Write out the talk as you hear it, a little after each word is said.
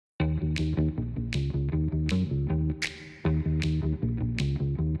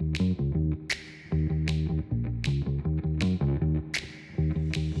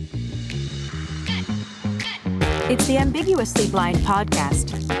It's the Ambiguously Blind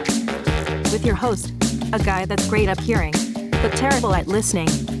podcast with your host, a guy that's great at hearing, but terrible at listening,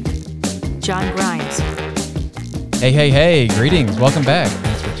 John Grimes. Hey, greetings. Welcome back.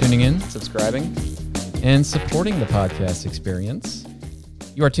 Thanks for tuning in, subscribing, and supporting the podcast experience.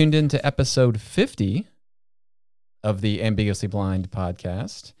 You are tuned in to episode 50 of the Ambiguously Blind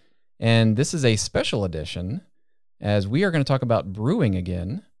podcast, and this is a special edition as we are going to talk about brewing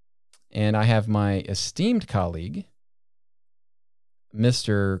again. And I have my esteemed colleague,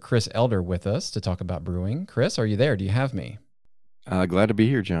 Mr. Chris Elder, with us to talk about brewing. Chris, are you there? Do you have me? Glad to be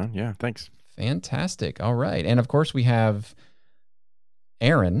here, John. Yeah, thanks. Fantastic. All right. And of course, we have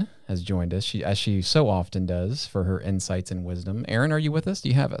Erin has joined us, as she so often does, for her insights and wisdom. Erin, are you with us? Do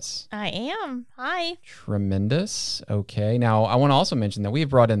you have us? I am. Hi. Tremendous. Okay. Now, I want to also mention that we have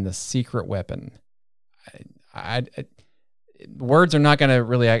brought in the secret weapon. Words are not going to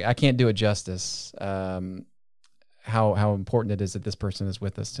really, I can't do it justice, how important it is that this person is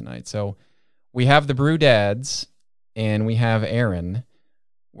with us tonight. So we have the Brew Dads and we have Erin.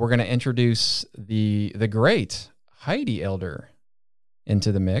 We're going to introduce the great Heidi Elder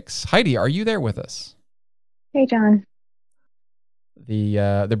into the mix. Heidi, are you there with us? Hey, John.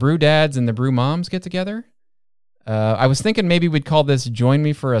 The Brew Dads and the Brew Moms get together. I was thinking maybe we'd call this "Join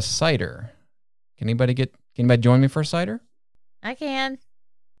Me for a Cider." Can anybody join me for a cider? I can.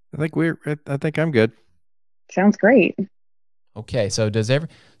 I think I'm good. Sounds great. Okay, so we're going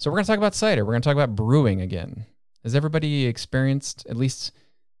to talk about cider. We're going to talk about brewing again. Has everybody experienced, at least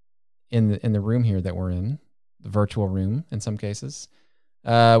in the room here that we're in, the virtual room in some cases,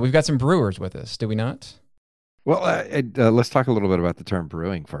 we've got some brewers with us, do we not? Well, let's talk a little bit about the term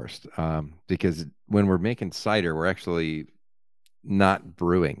brewing first, because when we're making cider, we're actually not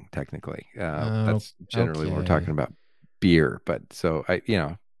brewing technically. That's generally when we're talking about beer. But so we're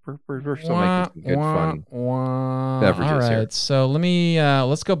still making some good fun beverages. All right, here. So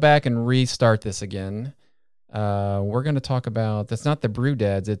let's go back and restart this again. We're going to talk about, that's not the Brew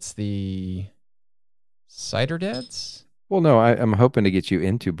Dads, it's the Cider Dads. Well, no, I'm hoping to get you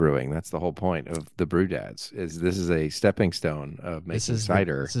into brewing. That's the whole point of the Brew Dads. This is a stepping stone of making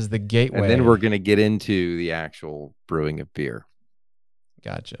cider. This is the gateway, and then we're going to get into the actual brewing of beer.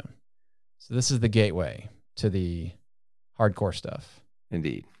 Gotcha. So this is the gateway to the hardcore stuff.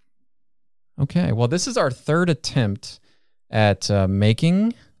 Indeed. Okay. Well, this is our third attempt at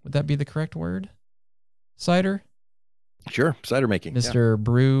making. Would that be the correct word? Cider. Sure, cider making. Mr.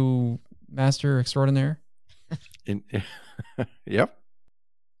 Brew Master Extraordinaire. Yep.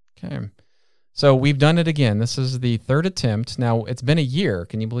 Okay. So we've done it again. This is the third attempt. Now, it's been a year.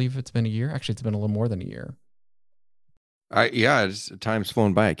 Can you believe it's been a year? Actually, it's been a little more than a year. Time's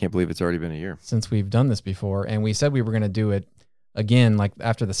flown by. I can't believe it's already been a year since we've done this before. And we said we were going to do it again, like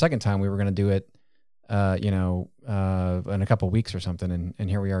after the second time, we were going to do it, in a couple of weeks or something. And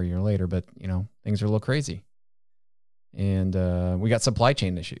here we are a year later, but things are a little crazy. And we got supply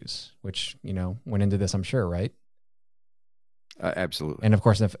chain issues, which, went into this, I'm sure, right? Absolutely. And of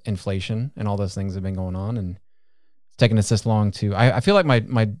course, inflation and all those things have been going on, and it's taken us this long to. I feel like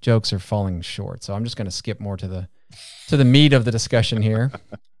my jokes are falling short, so I'm just going to skip more to the meat of the discussion here.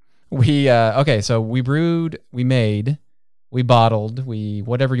 So we brewed, we made, we bottled,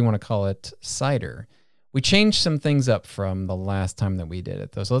 whatever you want to call it, cider. We changed some things up from the last time that we did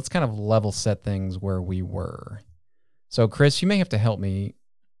it, though. So let's kind of level set things where we were. So Chris, you may have to help me.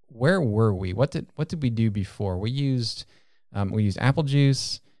 Where were we? What did we do before? We used apple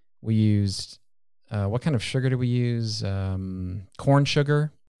juice. We used what kind of sugar did we use? Corn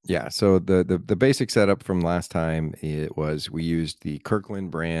sugar. Yeah. So the basic setup from last time, it was we used the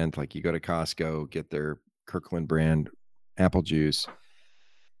Kirkland brand. Like you go to Costco, get their Kirkland brand apple juice,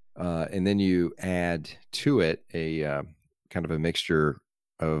 and then you add to it a kind of a mixture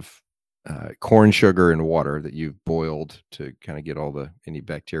of corn sugar and water that you've boiled to kind of get any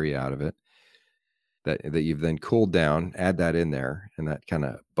bacteria out of it. That you've then cooled down. Add that in there, and that kind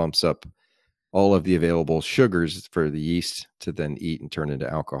of bumps up all of the available sugars for the yeast to then eat and turn into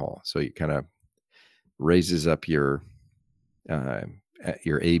alcohol. So it kind of raises up your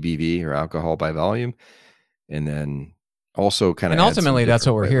ABV, or alcohol by volume, and then also kind of. And ultimately, that's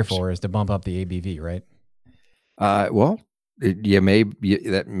what we're here for, is to bump up the ABV, right? That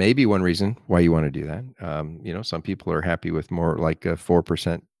may be one reason why you want to do that. Some people are happy with more like a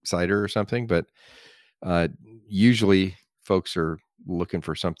 4% cider or something, but usually folks are looking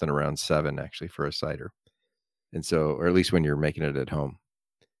for something around 7 actually for a cider. And so, or at least when you're making it at home.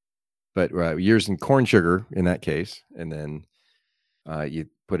 But you're using corn sugar in that case, and then you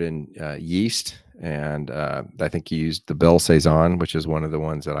put in yeast And I think you used the Belle Saison, which is one of the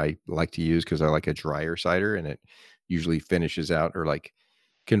ones that I like to use because I like a drier cider, and it usually finishes out or like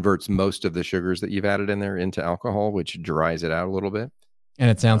converts most of the sugars that you've added in there into alcohol, which dries it out a little bit. And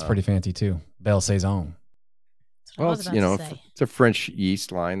it sounds pretty fancy too. Belle Saison. That's what I Well, was it's, about you to know, say. it's a French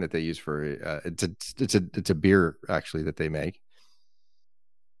yeast line that they use for it's a beer actually that they make.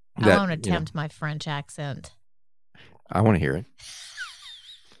 I That, won't you know, attempt my French accent. I want to hear it.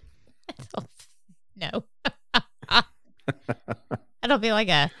 No. It'll be like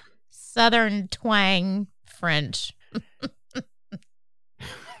a southern twang French.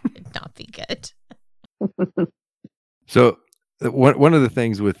 It'd not be good. So one of the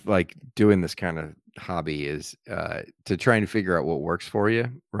things with like doing this kind of hobby is to try and figure out what works for you,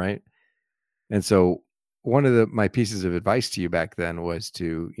 right? And so one of my pieces of advice to you back then was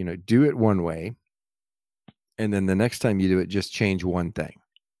to, you know, do it one way, and then the next time you do it, just change one thing,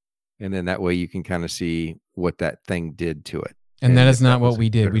 and then that way you can kind of see what that thing did to it. And that if is not was what a we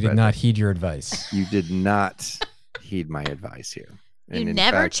did. good or We did bad not thing. heed your advice. You did not heed my advice here. You And in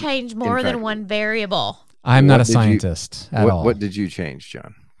never fact- change more in than fact, one variable. I'm not What a did you- scientist at all. What did you change,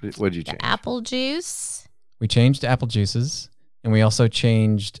 John? What did you change? The apple juice. We changed apple juices, and we also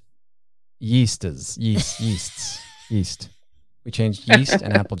changed yeast. We changed yeast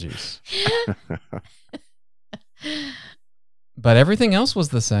and apple juice. But everything else was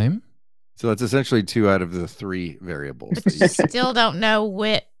the same. So that's essentially 2 out of the 3 variables. But that you you changed. still don't know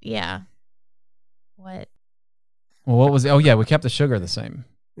what. Yeah. What? Well, what was? Oh yeah, we kept the sugar the same.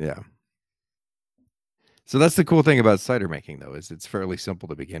 Yeah. So that's the cool thing about cider making, though, is it's fairly simple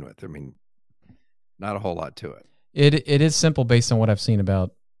to begin with. I mean, not a whole lot to it. It is simple based on what I've seen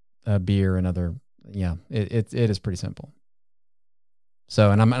about beer and other. Yeah, it is pretty simple.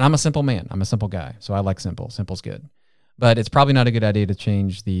 So, and I'm a simple man. I'm a simple guy. So I like simple. Simple's good. But it's probably not a good idea to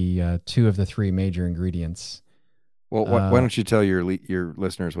change the 2 of the 3 major ingredients. Well, why don't you tell your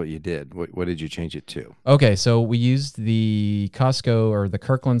listeners what you did? What did you change it to? Okay, so we used the Costco or the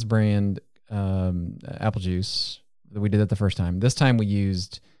Kirkland's brand apple juice. We did that the first time. This time we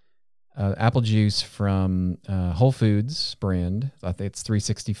used apple juice from Whole Foods brand. I think it's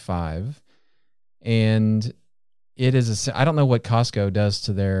 365. And it is I don't know what Costco does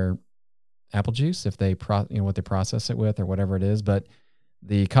to their apple juice, if they what they process it with or whatever it is, but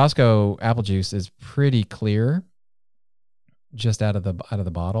the Costco apple juice is pretty clear just out of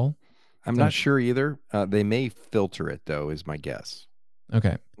the bottle. I'm So- not sure either. They may filter it, though, is my guess.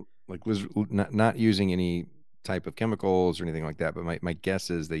 Okay. Like was not using any type of chemicals or anything like that. But my guess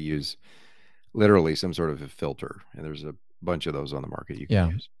is they use literally some sort of a filter, and there's a bunch of those on the market you can Yeah.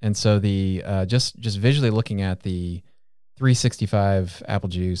 use. And so the just visually looking at the 365 apple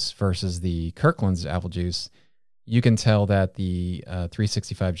juice versus the Kirkland's apple juice, you can tell that the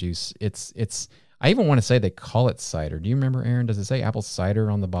 365 juice, it's I even want to say they call it cider. Do you remember, Aaron? Does it say apple cider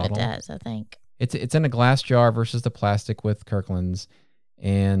on the bottle? It does, I think. It's in a glass jar versus the plastic with Kirkland's,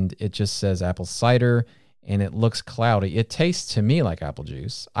 and it just says apple cider, and it looks cloudy. It tastes to me like apple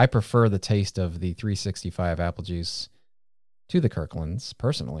juice. I prefer the taste of the 365 apple juice to the Kirkland's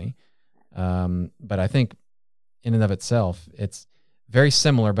personally, but I think in and of itself, it's very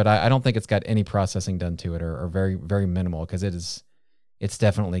similar. But I don't think it's got any processing done to it, or very very minimal, because it's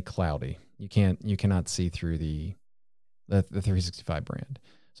definitely cloudy. You cannot see through the 365 brand.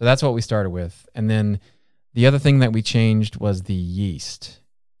 So that's what we started with. And then the other thing that we changed was the yeast.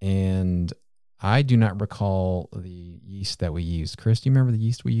 And I do not recall the yeast that we used. Chris, do you remember the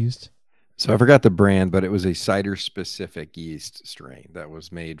yeast we used? So I forgot the brand, but it was a cider specific yeast strain that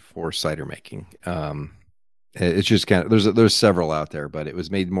was made for cider making. It's just kind of there's several out there, but it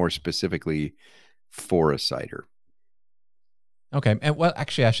was made more specifically for a cider. Okay. And well,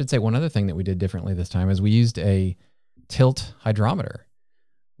 actually, I should say one other thing that we did differently this time is we used a tilt hydrometer,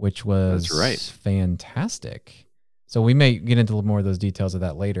 which was That's right. fantastic. So we may get into a little more of those details of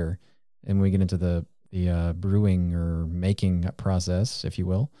that later, and when we get into the brewing or making process, if you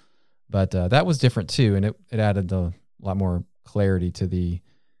will. But that was different too, and it added a lot more clarity to the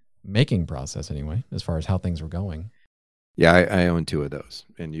making process anyway, as far as how things were going. Yeah, I own 2 of those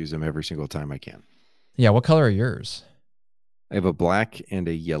and use them every single time I can. Yeah, what color are yours? I have a black and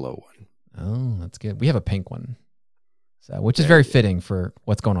a yellow one. Oh, that's good. We have a pink one, so which is very fitting for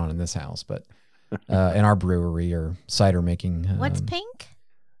what's going on in this house. But in our brewery or cider making, What's pink?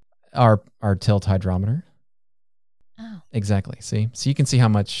 Our tilt hydrometer. Oh, Exactly. See, so you can see how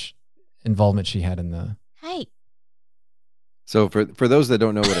much involvement she had in the. hey. So for those that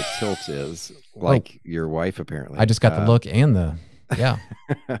don't know what a tilt is, like your wife apparently. I just got the look and the yeah.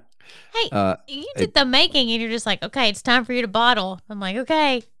 Hey, you did the making, and you're just like, okay, it's time for you to bottle. I'm like,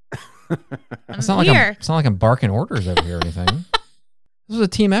 okay. I'm It's not here. like I'm barking orders over here or anything. This was a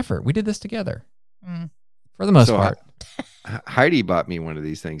team effort. We did this together for the most part. Heidi bought me one of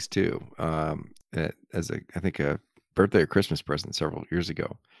these things too, as I think a birthday or Christmas present several years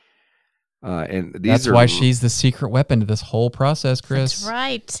ago. And that's why she's the secret weapon to this whole process, Chris. That's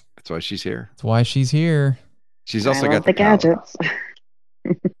right. That's why she's here. That's why she's here. She's also I got love the palette. gadgets.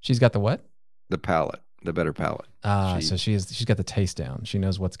 She's got the what? The palette, the better palette. So she's got the taste down. She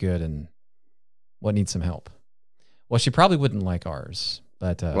knows what's good and what needs some help. Well, she probably wouldn't like ours,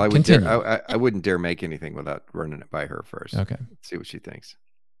 but Well, continue. I wouldn't dare make anything without running it by her first. Okay. See what she thinks.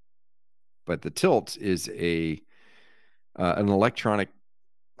 But the Tilt is an electronic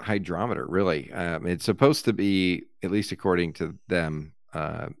hydrometer, really. It's supposed to be, at least according to them,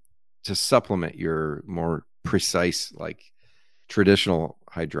 to supplement your more precise, like traditional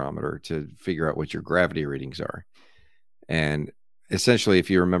hydrometer to figure out what your gravity readings are. And essentially, if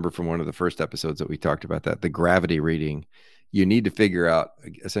you remember from one of the first episodes that we talked about that, the gravity reading, you need to figure out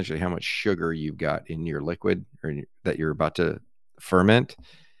essentially how much sugar you've got in your liquid or that you're about to ferment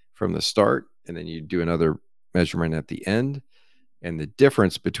from the start. And then you do another measurement at the end. And the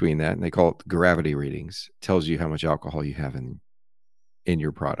difference between that, and they call it gravity readings, tells you how much alcohol you have in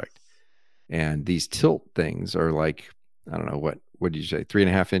your product. And these Tilt things are like, I don't know, what did you say?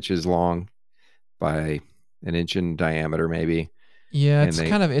 3.5 inches long by an inch in diameter, maybe. Yeah,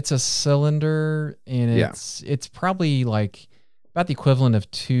 it's a cylinder, and it's probably like about the equivalent of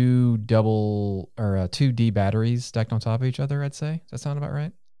two 2D batteries stacked on top of each other, I'd say. Does that sound about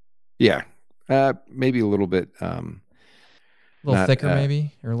right? Yeah. Maybe a little bit a little thicker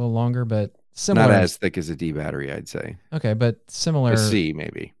maybe, or a little longer, but similar. Not as thick as a D battery, I'd say. Okay, but similar. A C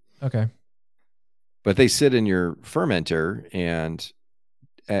maybe. Okay. But they sit in your fermenter, and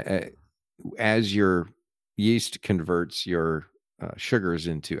as your yeast converts your sugars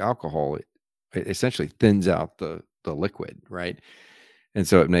into alcohol, it essentially thins out the liquid, right? And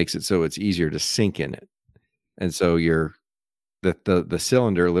so it makes it so it's easier to sink in it. And so the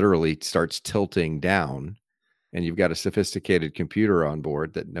cylinder literally starts tilting down, and you've got a sophisticated computer on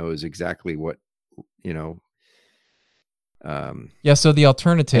board that knows exactly what, so the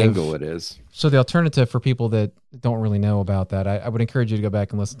alternative angle it is. So the alternative for people that don't really know about that, I would encourage you to go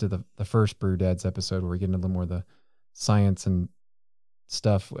back and listen to the first Brew Dads episode where we get into a little more of the science and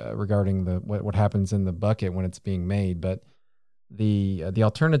stuff regarding what happens in the bucket when it's being made. But the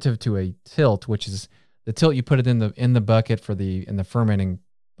alternative to a tilt, which is the tilt, you put it in the bucket in the fermenting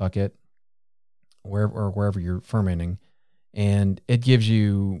bucket, wherever you're fermenting, and it gives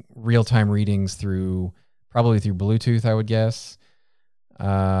you real-time readings probably through Bluetooth, I would guess,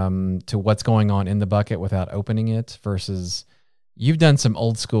 to what's going on in the bucket without opening it, versus you've done some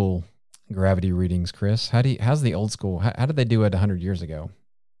old school gravity readings, Chris. How's the old school? How did they do it 100 years ago?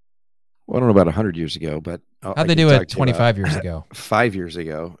 Well, I don't know about 100 years ago, but how'd they do it 25 years ago? 5 years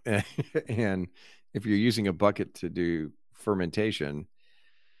ago. And if you're using a bucket to do fermentation,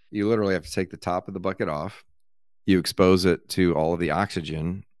 you literally have to take the top of the bucket off. You expose it to all of the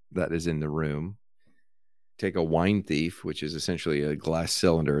oxygen that is in the room. Take a wine thief, which is essentially a glass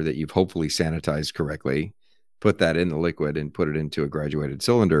cylinder that you've hopefully sanitized correctly, put that in the liquid and put it into a graduated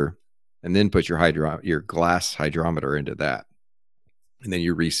cylinder, and then put your glass hydrometer into that. And then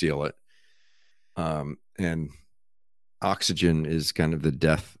you reseal it. And oxygen is kind of the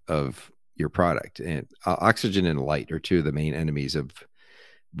death of your product. And oxygen and light are two of the main enemies of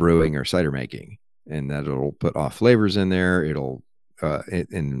brewing or cider making. And that'll put off flavors in there. It'll,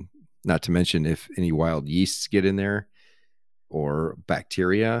 and not to mention if any wild yeasts get in there or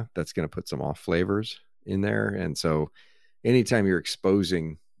bacteria, that's going to put some off flavors in there. And so anytime you're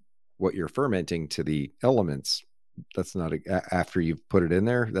exposing what you're fermenting to the elements, that's not after you've put it in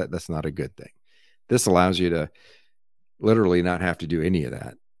there, that's not a good thing. This allows you to literally not have to do any of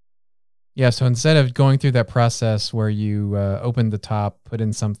that. Yeah. So instead of going through that process where you open the top, put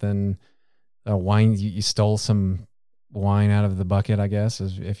in something, wine, you stole some wine out of the bucket, I guess,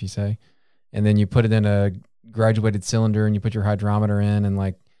 as if you say, and then you put it in a graduated cylinder and you put your hydrometer in, and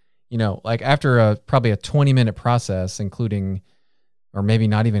like after probably a 20-minute process, including, or maybe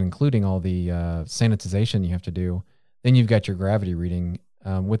not even including all the sanitization you have to do, then you've got your gravity reading.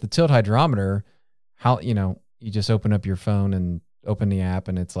 With the Tilt hydrometer, you just open up your phone and open the app,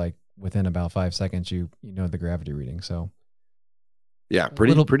 and it's like within about 5 seconds, you know the gravity reading. So yeah,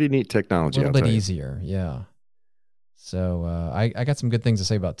 pretty neat technology. A little bit easier. Yeah. So I got some good things to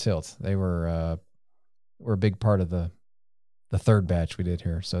say about Tilt. They were a big part of the third batch we did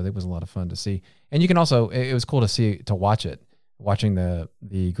here. So it was a lot of fun to see. And you can also, it was cool to watching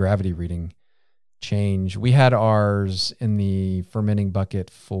the gravity reading change. We had ours in the fermenting bucket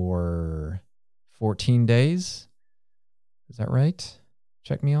for 14 days. Is that right?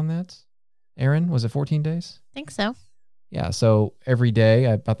 Check me on that. Aaron, was it 14 days? I think so. Yeah, so every day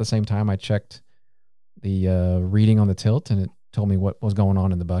about the same time I checked the reading on the tilt, and it told me what was going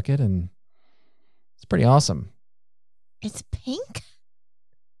on in the bucket, and it's pretty awesome. It's pink?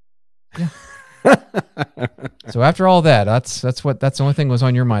 So after all that, that's the only thing that was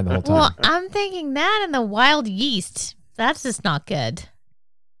on your mind the whole time. Well, I'm thinking that and the wild yeast. That's just not good.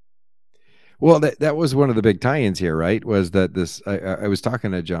 Well, that was one of the big tie-ins here, right? Was that this? I was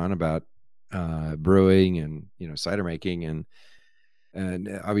talking to John about brewing and cider making,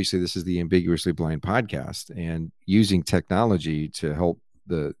 and obviously this is the Ambiguously Blind podcast, and using technology to help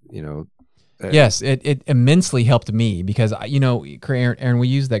the Yes, it immensely helped me because Aaron, we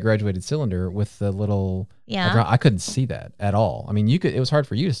used that graduated cylinder with the little. Yeah. I couldn't see that at all. I mean, it was hard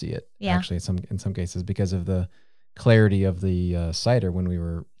for you to see it. Yeah. Actually, in some cases because of the clarity of the cider when we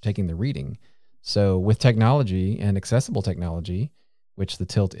were taking the reading. So with technology and accessible technology, which the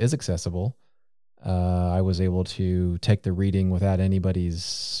tilt is accessible, I was able to take the reading without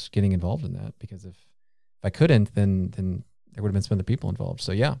anybody's getting involved in that, because if I couldn't, then there would have been some other people involved.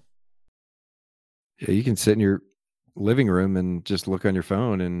 So yeah, you can sit in your living room and just look on your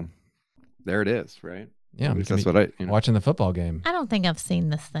phone, and there it is, right? Yeah, at least that's what watching the football game. I don't think I've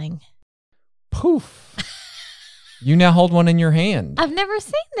seen this thing. Poof! You now hold one in your hand. I've never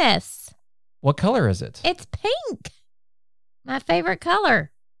seen this. What color is it? It's pink. My favorite color.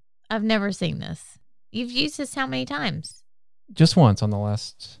 I've never seen this. You've used this how many times? Just once on the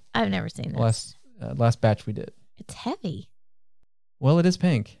last. I've never seen this. Last batch we did. It's heavy. Well, it is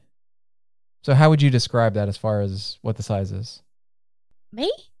pink. So how would you describe that as far as what the size is?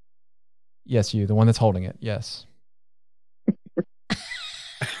 Me? Yes, you, the one that's holding it. Yes.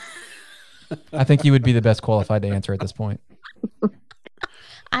 I think you would be the best qualified to answer at this point.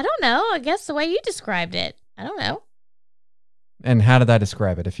 I don't know. I guess the way you described it. I don't know. And how did I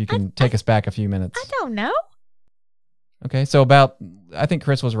describe it? If you can take us back a few minutes. I don't know. Okay, so I think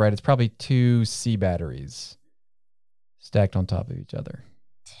Chris was right. It's probably 2 C batteries stacked on top of each other.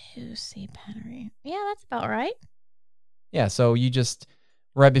 2 C battery. Yeah, that's about right. Yeah, so you just,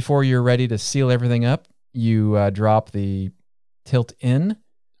 right before you're ready to seal everything up, you drop the tilt in.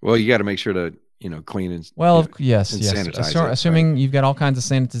 Well, you got to make sure to clean and yes. sanitize assuming you've got all kinds of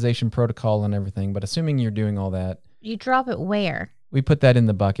sanitization protocol and everything, but assuming you're doing all that, You drop it where? we put that in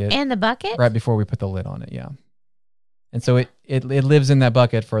the bucket In the bucket? right before we put the lid on it. Yeah, and so it lives in that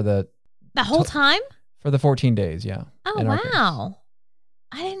bucket for the The whole time? 14 days. Yeah. Oh, in our case. wow.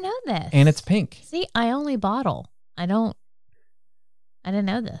 I didn't know this. And it's pink. See, I only bottle. I didn't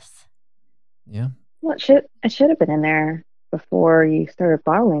know this. Yeah, Well, it should have been in there before you started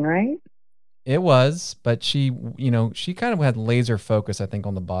bottling, right? it was, but she kind of had laser focus, I think,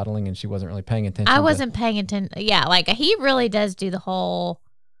 on the bottling, and she wasn't really paying attention. I wasn't paying attention. Yeah, like he really does do the whole,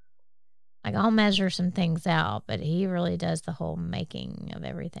 like I'll measure some things out, but he really does the whole making of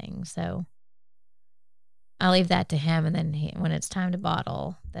everything. So I leave that to him, and then when it's time to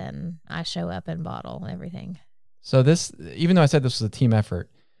bottle, then I show up and bottle everything. So this, even though I said this was a team effort,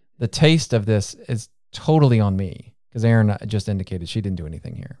 the taste of this is totally on me, because Aaron just indicated she didn't do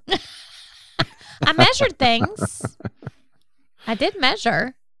anything here. I measured things. I did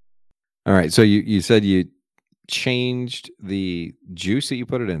measure. All right. So you said you changed the juice that you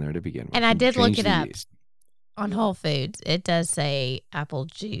put it in there to begin with. And I did look changed it the up. yeast. On Whole Foods, it does say apple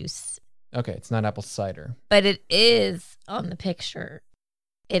juice, Okay, it's not apple cider. but it is on the picture.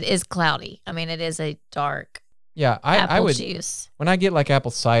 It is cloudy. I mean, it is a dark Yeah, I apple would, juice. when I get like apple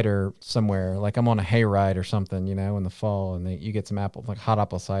cider somewhere, like I'm on a hayride or something, in the fall, and you get some like hot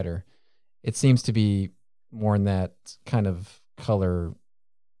apple cider, it seems to be more in that kind of color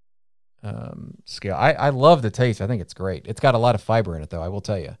scale. I love the taste. I think it's great. It's got a lot of fiber in it, though. I will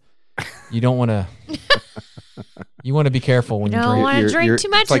tell you. You don't want to. You want to be careful when you don't drink. want to drink too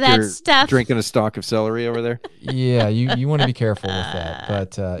much it's like of that you're stuff. Drinking a stalk of celery over there. Yeah, you want to be careful with that,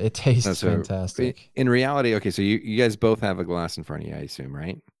 but it tastes So, fantastic. In reality, okay, so you guys both have a glass in front of you, I assume,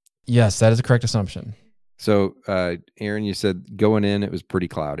 right? Yes, that is a correct assumption. So, Aaron, you said going in, it was pretty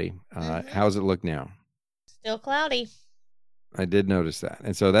cloudy. How does it look now? Still cloudy. I did notice that.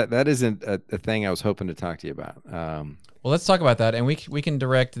 And so that isn't a thing I was hoping to talk to you about. Well, let's talk about that, and we can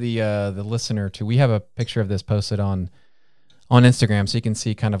direct the listener to. We have a picture of this posted on Instagram, so you can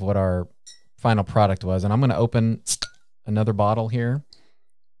see kind of what our final product was. And I'm going to open another bottle here,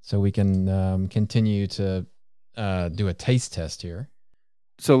 so we can continue to do a taste test here.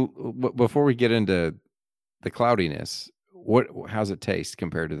 So before we get into the cloudiness, how's it taste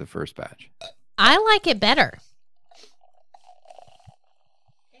compared to the first batch? I like it better.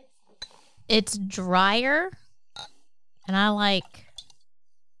 It's drier, and I like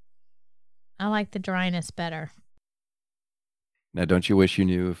the dryness better. Now, don't you wish you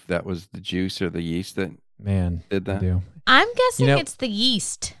knew if that was the juice or the yeast that Man, did I that? do. I'm guessing You know- it's the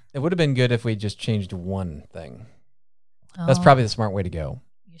yeast. It would have been good if we just changed one thing. That's Oh, probably the smart way to go.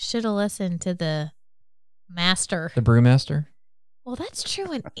 You should have listened to the master. The brewmaster. Well, that's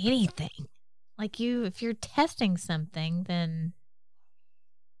true in anything. Like if you're testing something, then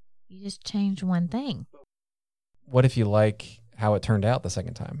you just change one thing. What if you like how it turned out the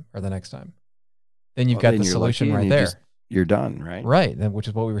second time or the next time? Then you've Well, got then the you're solution lucky and right you there. you're done, right? Right, which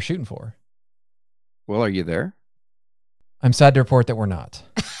is what we were shooting for. Well, are you there? I'm sad to report that we're not.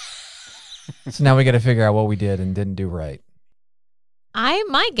 So now we got to figure out what we did and didn't do right. I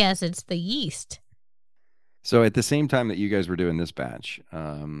might guess it's the yeast. So at the same time that you guys were doing this batch,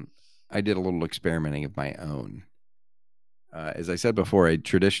 I did a little experimenting of my own. As I said before,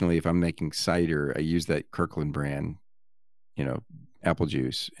 traditionally, if I'm making cider, I use that Kirkland brand, apple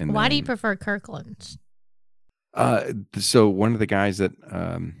juice. And Why do you then- prefer Kirkland's? So one of the guys that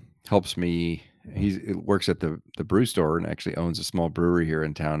helps me, he works at the brew store and actually owns a small brewery here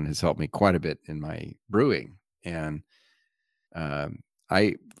in town, has helped me quite a bit in my brewing. And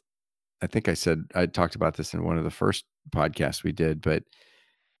I think I talked about this in one of the first podcasts we did, but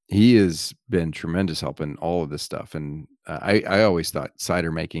he has been tremendous help in all of this stuff. And I always thought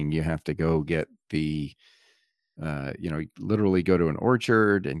cider making, you have to go get the literally go to an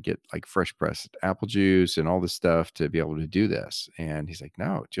orchard and get like fresh pressed apple juice and all this stuff to be able to do this. And he's like,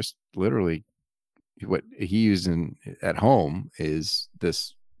 no, just literally what he uses at home is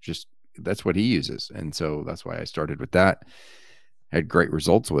this, just that's what he uses. And so that's why I started with that. Had great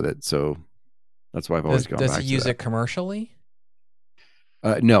results with it. So that's why I've always gone back Does to he use that. it commercially?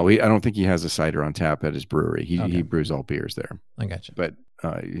 No, I don't think he has a cider on tap at his brewery. He Okay. brews all beers there. I got you. But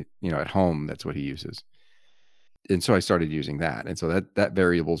at home, that's what he uses. And so I started using that. And so that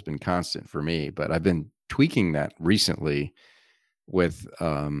variable's been constant for me, but I've been tweaking that recently with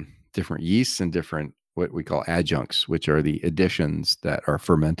different yeasts and different, what we call adjuncts, which are the additions that are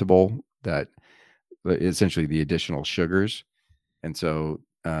fermentable, that essentially the additional sugars. And so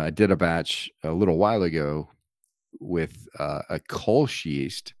I did a batch a little while ago with a Kolsch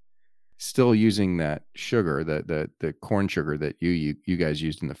yeast, still using that sugar, the corn sugar that you guys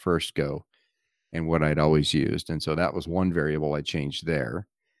used in the first go, and what I'd always used. And so that was one variable I changed there.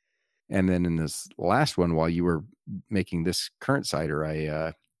 And then in this last one, while you were making this current cider,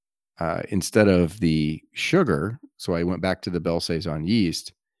 I instead of the sugar, so I went back to the Belle Saison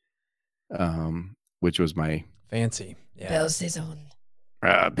yeast, which was my Fancy. Yeah. Saison.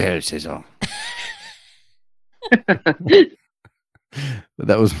 Belle Saison. But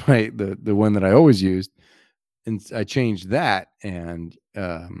that was the one that I always used, and I changed that and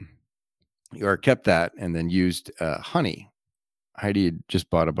or kept that, and then used honey. Heidi had just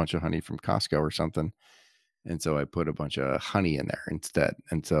bought a bunch of honey from Costco or something, and so I put a bunch of honey in there instead.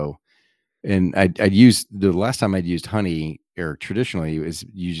 And so, and I'd used the last time I'd used honey, or traditionally, is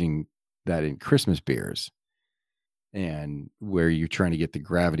using that in Christmas beers, and where you're trying to get the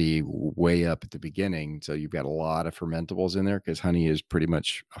gravity way up at the beginning. So you've got a lot of fermentables in there, because honey is pretty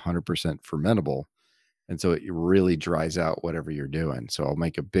much 100% fermentable. And so it really dries out whatever you're doing. So I'll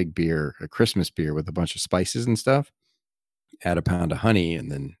make a big beer, a Christmas beer with a bunch of spices and stuff, add a pound of honey,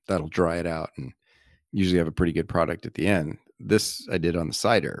 and then that'll dry it out and usually have a pretty good product at the end. This I did on the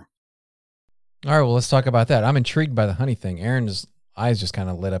cider. All right, well, let's talk about that. I'm intrigued by the honey thing. Aaron's eyes just kind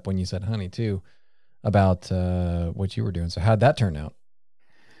of lit up when you said honey too, about what you were doing. So how'd that turn out?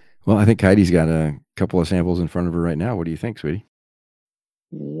 Well, I think Heidi's got a couple of samples in front of her right now. What do you think, sweetie?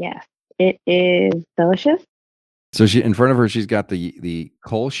 Yes, it is delicious. So she, in front of her, she's got the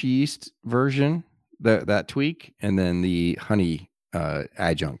Kolsch yeast version, that tweak, and then the honey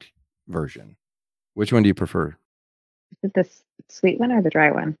adjunct version. Which one do you prefer? Is it the sweet one or the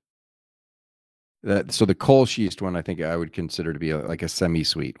dry one? So the Kolsch yeast one, I think I would consider to be like a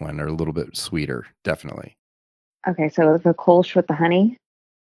semi-sweet one, or a little bit sweeter, definitely. Okay, so the Kolsch with the honey,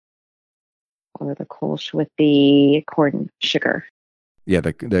 or the Kolsch with the corn sugar. Yeah,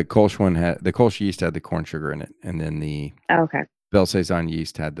 the Kolsch one had, the Kolsch yeast had the corn sugar in it, and then the Okay. Belle Saison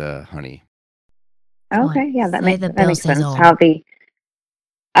yeast had the honey. Okay, yeah, that Say makes the that makes Belle sense. Saison.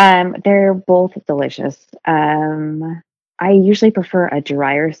 How they're both delicious. I usually prefer a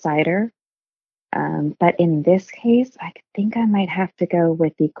drier cider. But in this case, I think I might have to go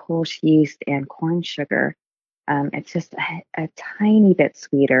with the Kolsch yeast and corn sugar. It's just a tiny bit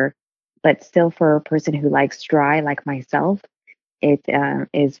sweeter, but still, for a person who likes dry like myself, it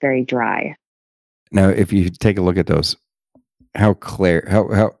is very dry. Now, if you take a look at those,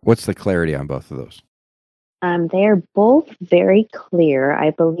 what's the clarity on both of those? They are both very clear.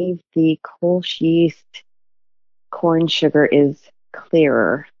 I believe the Kolsch yeast corn sugar is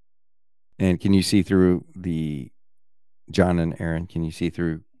clearer. And can you see through John and Aaron? Can you see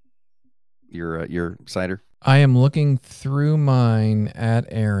through your cider? I am looking through mine at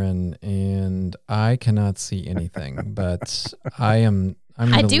Aaron, and I cannot see anything. But I'm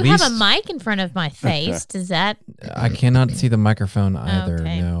I the do least, have a mic in front of my face. Does that? I cannot see the microphone either.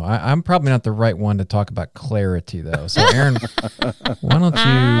 Okay. No, I'm probably not the right one to talk about clarity, though. So, Aaron, why don't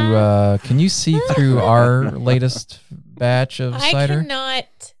you? Can you see through our latest batch of I cider?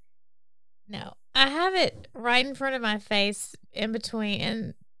 cannot. No, I have it right in front of my face, in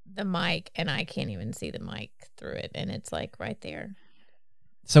between the mic, and I can't even see the mic through it, and it's like right there.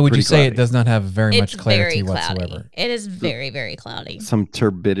 So would Pretty you say cloudy. it does not have very much It's clarity very cloudy. whatsoever? It is very, very cloudy. Some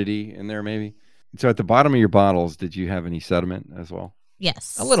turbidity in there, maybe. So at the bottom of your bottles, did you have any sediment as well?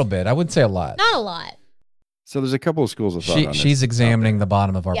 Yes, A little bit. I wouldn't say a lot. not a lot. So there's a couple of schools of thought on this She's out examining there. the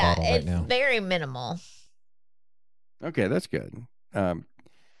bottom of our Yeah, bottle right it's now. very minimal. Okay, that's good.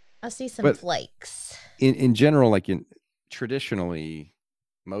 I see some But- flakes. In general, traditionally,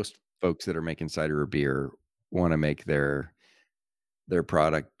 most folks that are making cider or beer want to make their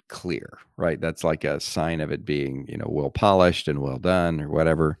product clear, right? That's like a sign of it being, well polished and well done or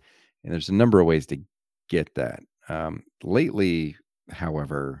whatever. And there's a number of ways to get that. Lately,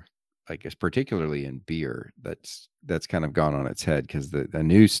 however, I guess particularly in beer, that's kind of gone on its head because the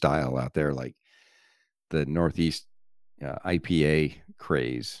new style out there, like the Northeast IPA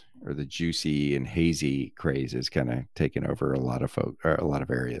craze or the juicy and hazy craze, is kind of taken over a lot of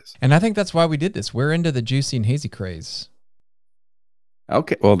areas. And I think that's why we did this. We're into the juicy and hazy craze.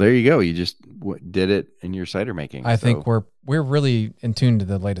 Okay, well there you go. You just did it in your cider making. I think we're really in tune to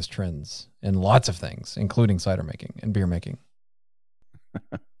the latest trends in lots of things, including cider making and beer making. So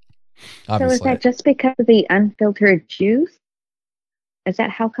is Obviously, that just because of the unfiltered juice? Is that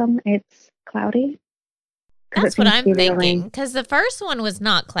how come it's cloudy? 'Cause it That's what seems to I'm be the thinking. only- Because the first one was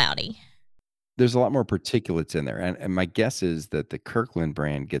not cloudy. there's a lot more particulates in there, and my guess is that the Kirkland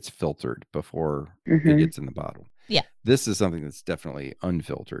brand gets filtered before it Mhm. gets in the bottle. Yeah. This is something that's definitely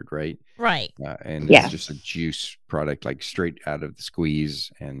unfiltered, right? Right. And Yes. it's just a juice product, like straight out of the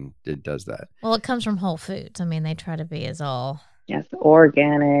squeeze, and it does that. Well, it comes from Whole Foods. I mean, they try to be as all Yes,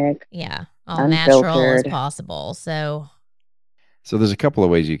 organic. natural as Unfiltered. possible. So So there's a couple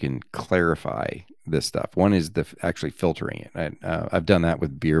of ways you can clarify this stuff. One is actually filtering it. I've done that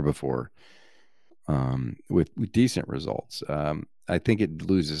with beer before, with decent results. I think it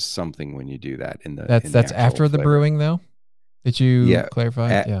loses something when you do that in the. that's in the actual after the flavor. brewing, though. Did you Yeah,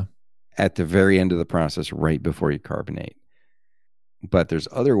 clarify? at- At the very end of the process, right before you carbonate. But there's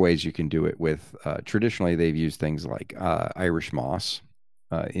other ways you can do it with. Traditionally, they've used things like Irish moss.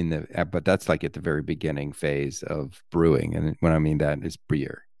 But that's like at the very beginning phase of brewing, and when I mean that is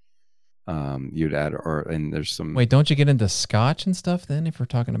beer. You'd add, and there's some. Wait, don't you get into scotch and stuff then if we're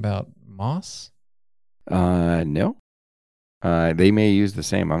talking about moss? No. They may use the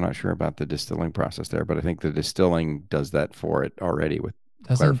same. I'm not sure about the distilling process there, but I think the distilling does that for it already with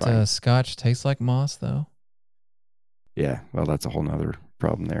Doesn't clarifying. scotch taste like moss though? Yeah, well, that's a whole nother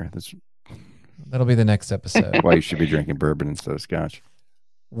problem there. That's That'll be the next episode. why you should be drinking bourbon instead of scotch.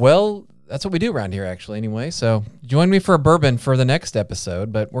 Well, that's what we do around here, actually, anyway. So join me for a bourbon for the next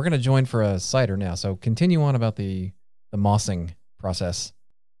episode, but we're going to join for a cider now. So continue on about the mossing process.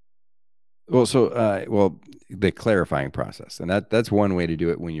 Well, the clarifying process, and that's one way to do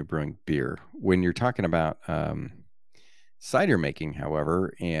it when you're brewing beer. When you're talking about cider making,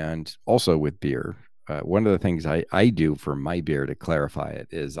 however, and also with beer, one of the things I do for my beer to clarify it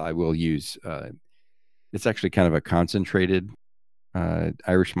is I will use, it's actually kind of a concentrated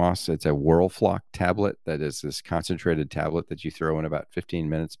Irish moss. It's a Whirlflock tablet that is this concentrated tablet that you throw in about 15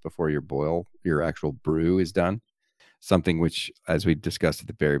 minutes before your actual brew is done. Something which, as we discussed at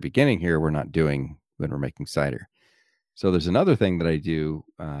the very beginning here, we're not doing when we're making cider. So there's another thing that I do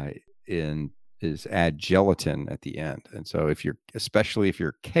is add gelatin at the end. And so especially if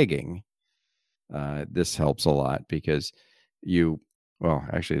you're kegging, this helps a lot because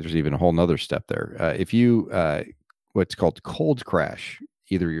actually there's even a whole nother step there. If you, what's called cold crash,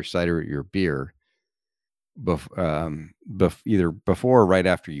 either your cider or your beer, either before or right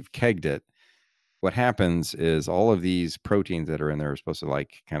after you've kegged it, what happens is all of these proteins that are in there are supposed to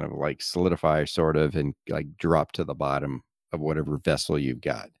kind of solidify sort of and drop to the bottom of whatever vessel you've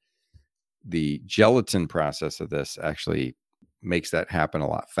got. The gelatin process of this actually makes that happen a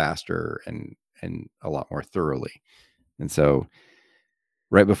lot faster and a lot more thoroughly. And so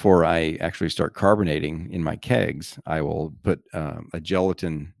right before I actually start carbonating in my kegs, I will put a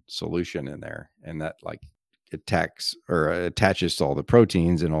gelatin solution in there, and that like attaches to all the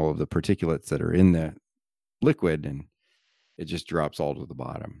proteins and all of the particulates that are in the liquid, and it just drops all to the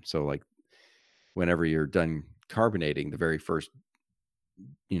bottom. So like whenever you're done carbonating, the very first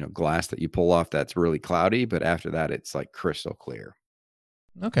glass that you pull off, that's really cloudy, but after that it's like crystal clear.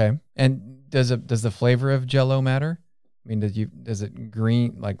 Okay. And does the flavor of Jell-O matter? I mean, does it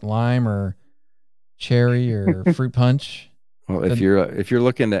green like lime or cherry or fruit punch? Well, if you're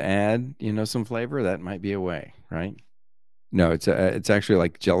looking to add, some flavor, that might be a way, right? No, it's actually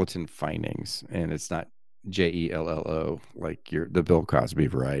like gelatin findings, and it's not JELLO like the Bill Cosby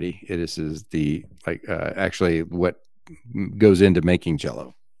variety. This is the actually what goes into making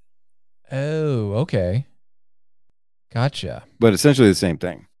Jell-O. Oh, okay. Gotcha. But essentially the same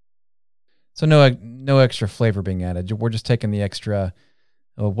thing. So no extra flavor being added. We're just taking the extra.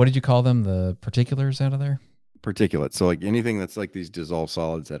 What did you call them? The particulars out of there. Particulates. So like anything that's like these dissolved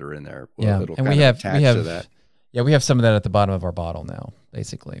solids that are in there. Yeah, it'll and we have to that. Yeah, we have some of that at the bottom of our bottle now,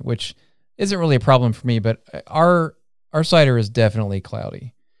 basically, which isn't really a problem for me. But our cider is definitely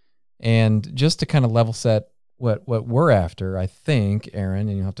cloudy, and just to kind of level set what we're after, I think, Aaron,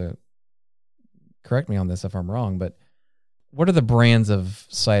 and you have to correct me on this if I'm wrong, but what are the brands of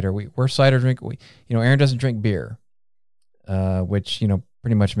cider? We're cider drink. Aaron doesn't drink beer, which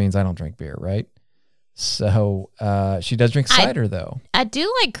pretty much means I don't drink beer, right? So she does drink cider, though. I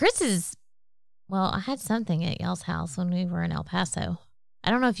do like Chris's. Well, I had something at y'all's house when we were in El Paso.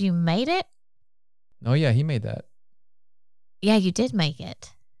 I don't know if you made it. Oh yeah, he made that. Yeah, you did make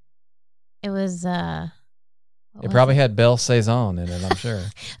it. It was. It probably had Belle Saison in it, I'm sure.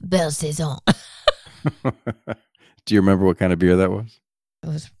 Belle Saison. Do you remember what kind of beer that was? It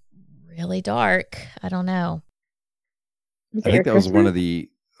was really dark. I don't know. I think that was one of the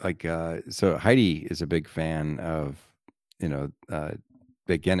so Heidi is a big fan of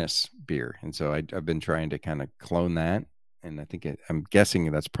the Guinness beer, and so I've been trying to kind of clone that, and I think I'm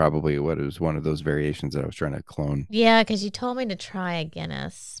guessing that's probably what it was, one of those variations that I was trying to clone. Yeah, because you told me to try a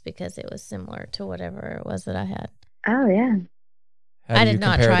Guinness because it was similar to whatever it was that I had. Oh yeah. I did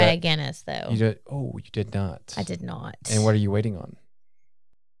not try a Guinness though. You did? Oh, you did not. I did not. And what are you waiting on?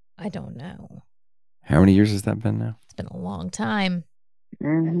 I don't know. How many years has that been now? It's been a long time.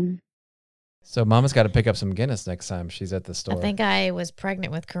 Mm-hmm. So Mama's got to pick up some Guinness next time she's at the store. I think I was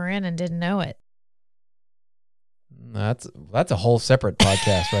pregnant with Corinne and didn't know it. That's a whole separate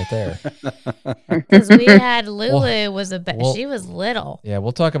podcast right there. Because we had Lulu she was little. Yeah,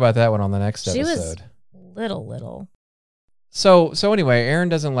 we'll talk about that one on the next episode. She was little. So anyway, Aaron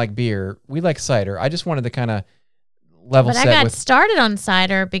doesn't like beer. We like cider. I just wanted to kind of level set. But I got started on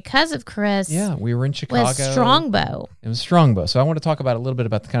cider because of Chris. Yeah, we were in Chicago. With Strongbow. It was Strongbow. So I want to talk about a little bit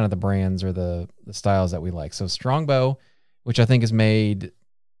about the brands or the styles that we like. So Strongbow, which I think is made,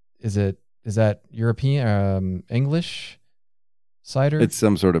 is that European, English cider? It's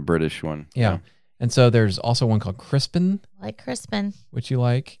some sort of British one. Yeah. And so there's also one called Crispin. I like Crispin. Which you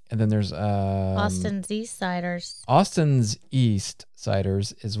like. And then there's Austin's East ciders. Austin's East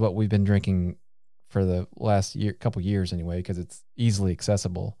ciders is what we've been drinking for the last couple years anyway, because it's easily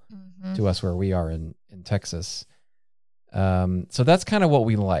accessible to us where we are in Texas. So that's kind of what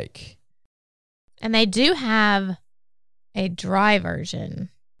we like. And they do have a dry version.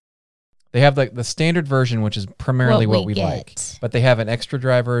 They have the standard version, which is primarily what we like. But they have an extra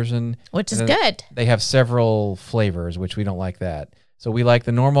dry version. Which is good. They have several flavors, which we don't like that. So we like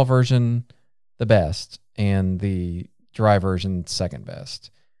the normal version the best and the dry version second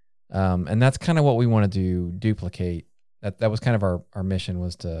best. And that's kind of what we want to duplicate. That was kind of our mission,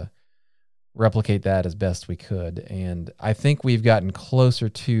 was to replicate that as best we could. And I think we've gotten closer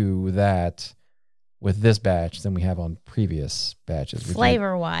to that with this batch than we have on previous batches.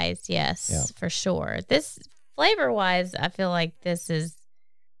 Flavor-wise, yes, for sure. This flavor-wise, I feel like this is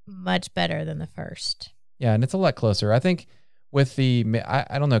much better than the first. Yeah, and it's a lot closer. I think with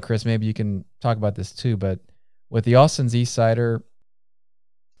I don't know, Chris, maybe you can talk about this too, but with the Austin's East cider,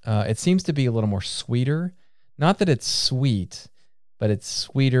 it seems to be a little more sweeter. Not that it's sweet, but it's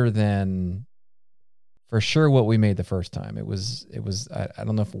sweeter than for sure what we made the first time. It was I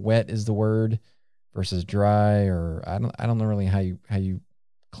don't know if wet is the word versus dry, or I don't know really how you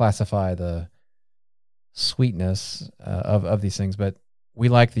classify the sweetness of these things, but we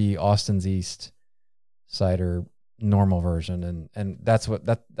like the Austin's East cider normal version, and that's what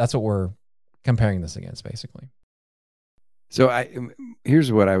we're comparing this against, basically. So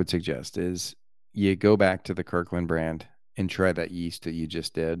here's what I would suggest is you go back to the Kirkland brand and try that yeast that you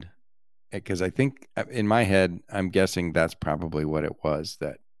just did, because I think in my head, I'm guessing that's probably what it was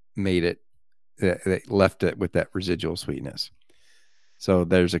that made it, that left it with that residual sweetness. So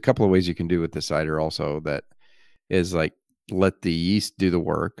there's a couple of ways you can do with the cider also, that is like let the yeast do the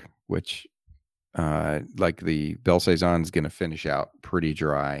work, which like the Belle Saison is going to finish out pretty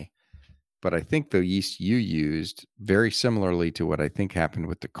dry. But I think the yeast you used, very similarly to what I think happened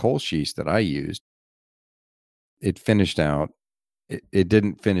with the Kolsch yeast that I used, it finished out. It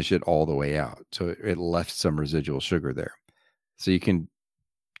didn't finish it all the way out. So it left some residual sugar there. So you can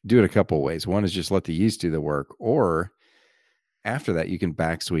do it a couple of ways. One is just let the yeast do the work, or after that, you can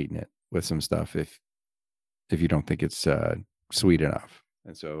back sweeten it with some stuff if you don't think it's sweet enough.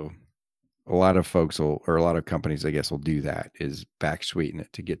 And so a lot of folks will, or a lot of companies, I guess, will do that, is back sweeten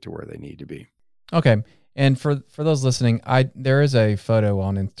it to get to where they need to be. Okay. And for those listening, there is a photo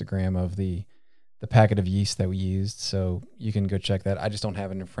on Instagram of the packet of yeast that we used, so you can go check that. I just don't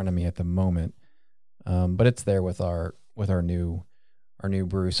have it in front of me at the moment, but it's there with our new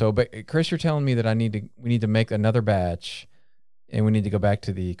brew. So, but Chris, you're telling me that we need to make another batch, and we need to go back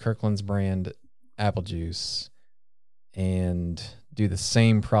to the Kirkland's brand apple juice and do the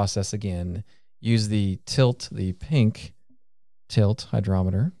same process again. Use the pink tilt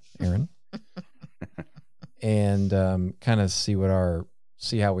hydrometer, Aaron, and kind of see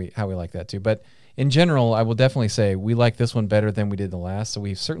how we like that too. But in general, I will definitely say we like this one better than we did the last. So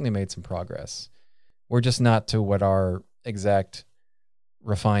we've certainly made some progress. We're just not to what our exact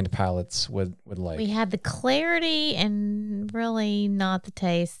refined palates would like. We had the clarity and really not the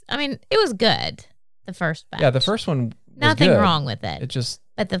taste. I mean, it was good, the first batch. Yeah, the first one was nothing good. wrong with it. It just,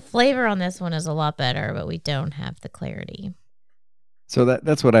 but the flavor on this one is a lot better, but we don't have the clarity. So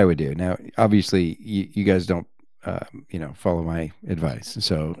that's what I would do. Now, obviously, you guys don't, follow my advice.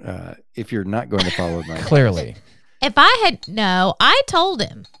 So if you're not going to follow my clearly, if I told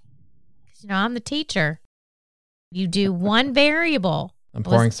him, because I'm the teacher. You do one variable. I'm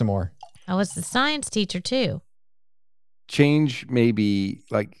pouring some more. I was the science teacher too. Change maybe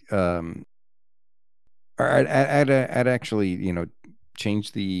like, or I'd actually,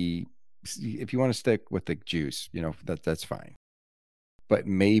 change the, if you want to stick with the juice, that's fine. But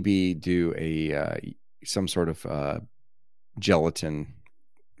maybe do a some sort of gelatin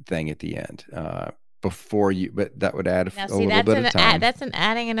thing at the end before you. But that would add a little bit of time. That's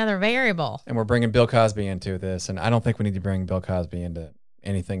adding another variable. And we're bringing Bill Cosby into this, and I don't think we need to bring Bill Cosby into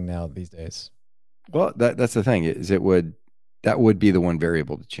anything now these days. Well, that's the thing, is that would be the one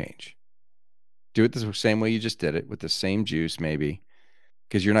variable to change. Do it the same way you just did it, with the same juice, maybe,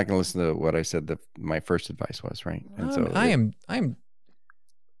 because you're not going to listen to what I said. My first advice was, right. And so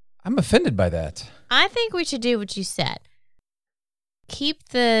I'm offended by that. I think we should do what you said. Keep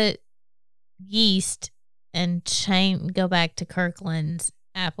the yeast and go back to Kirkland's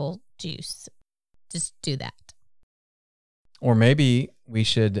apple juice. Just do that. Or maybe we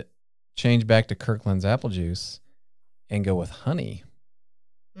should change back to Kirkland's apple juice and go with honey.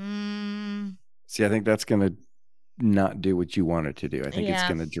 See, I think that's going to not do what you want it to do. I think Yeah. it's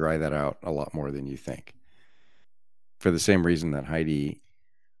going to dry that out a lot more than you think. For the same reason that Heidi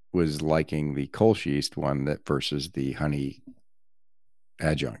was liking the Kolsch yeast one versus the honey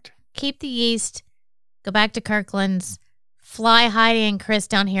adjunct. Keep the yeast. Go back to Kirkland's. Fly Heidi and Chris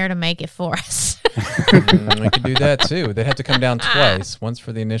down here to make it for us. We could do that too. They'd have to come down twice. Once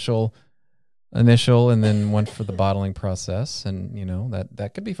for the initial, and then one for the bottling process. And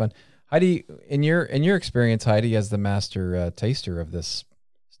that could be fun. Heidi, in your experience, Heidi, as the master taster of this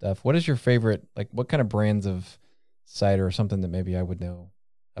stuff, what is your favorite? Like, what kind of brands of cider or something that maybe I would know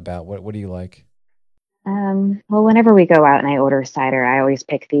about? What do you like? Well, whenever we go out and I order cider, I always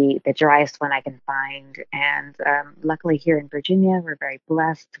pick the driest one I can find. And luckily here in Virginia, we're very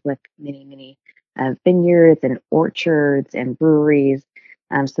blessed with many, many vineyards and orchards and breweries.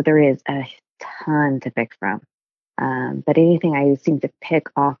 So there is a ton to pick from. But anything I seem to pick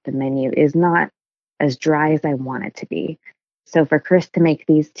off the menu is not as dry as I want it to be. So for Chris to make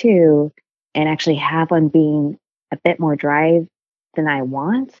these two and actually have one being a bit more dry than I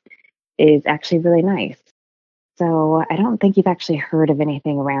want is actually really nice. So I don't think you've actually heard of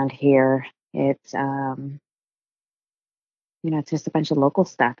anything around here. It's it's just a bunch of local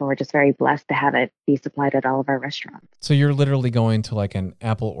stuff, and we're just very blessed to have it be supplied at all of our restaurants. So you're literally going to like an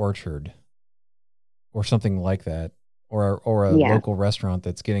apple orchard or something like that, or a local restaurant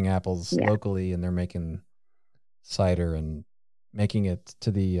that's getting apples locally, and they're making cider and making it to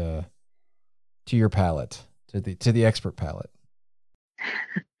the to your palate, to the expert palate.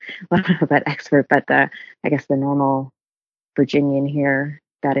 Well, I don't know about expert, but I guess the normal Virginian here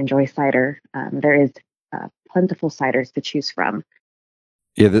that enjoys cider, there is plentiful ciders to choose from.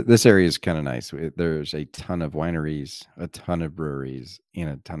 Yeah, this area is kind of nice. There's a ton of wineries, a ton of breweries, and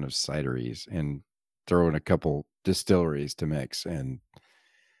a ton of cideries, and throw in a couple distilleries to mix, and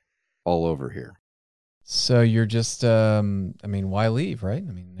all over here. So you're just, I mean, why leave, right?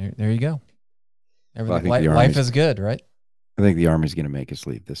 I mean, there you go. Everything, think the life Army's- is good, right? I think the Army's going to make us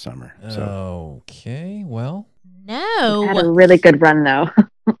leave this summer. So Okay, well, Had No. a really good run though.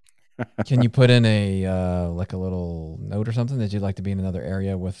 can you put in a like a little note or something that you'd like to be in another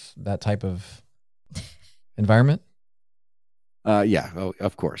area with that type of environment? yeah,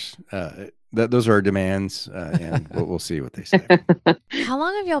 of course. Those are our demands, and we'll see what they say. How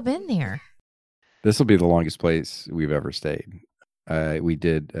long have y'all been there? This will be the longest place we've ever stayed. We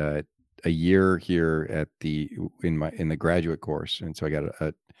did a year here at in the graduate course, and so I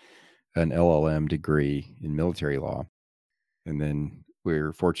got an LLM degree in military law, and then we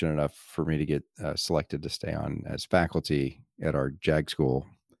were fortunate enough for me to get selected to stay on as faculty at our JAG school,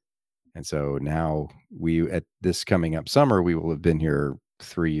 and so now at this coming up summer we will have been here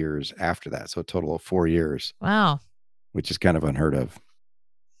 3 years after that, so a total of 4 years, Wow. which is kind of unheard of.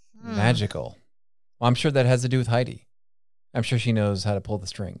 Hmm. Magical. Well, I'm sure that has to do with Heidi. I'm sure she knows how to pull the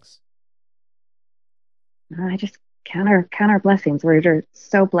strings. I just count our blessings. We're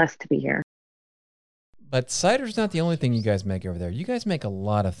so blessed to be here. But cider's not the only thing you guys make over there. You guys make a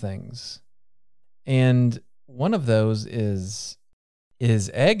lot of things. And one of those is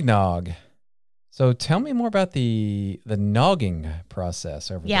eggnog. So tell me more about the nogging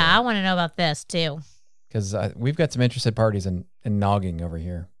process over there. Yeah, I want to know about this too. Because we've got some interested parties in nogging over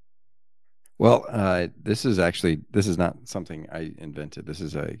here. Well, this is not something I invented. This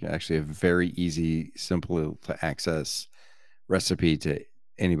is actually a very easy, simple to access recipe to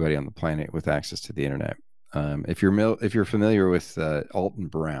anybody on the planet with access to the internet. If you're familiar with Alton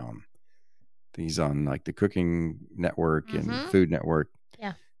Brown, he's on like the Cooking Network and Food Network.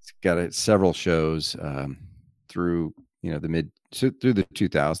 Yeah, it's got several shows through the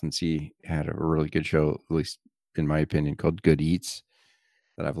 2000s. He had a really good show, at least in my opinion, called Good Eats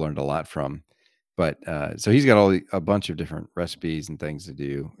that I've learned a lot from. But so he's got a bunch of different recipes and things to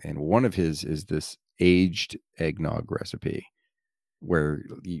do, and one of his is this aged eggnog recipe, where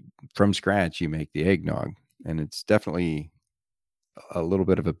from scratch you make the eggnog, and it's definitely a little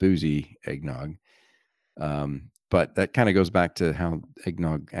bit of a boozy eggnog, but that kind of goes back to how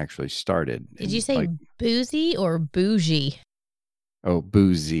eggnog actually started. Did you say boozy or bougie? Oh,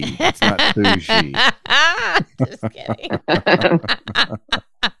 boozy. It's not bougie. Just kidding.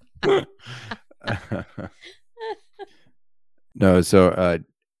 No, so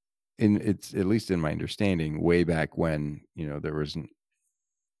it's at least in my understanding, way back when there wasn't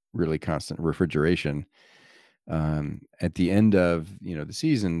really constant refrigeration. At the end of the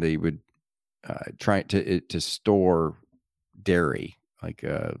season, they would try to store dairy, like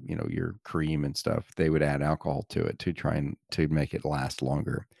your cream and stuff. They would add alcohol to it to try and to make it last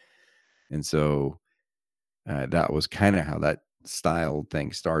longer, and so that was kind of how that style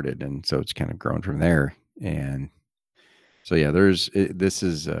thing started, and so it's kind of grown from there. And so yeah, this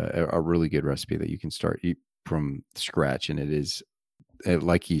is a really good recipe that you can start from scratch, and it is,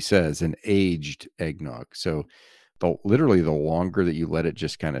 like he says, an aged eggnog. So literally the longer that you let it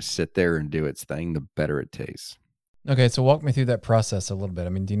just kind of sit there and do its thing, the better it tastes. Okay, so walk me through that process a little bit. I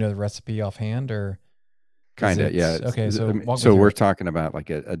mean, do you know the recipe offhand, or kind of? Yeah. Okay, so we're talking about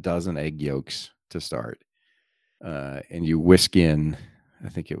like a dozen egg yolks to start, and you whisk in, I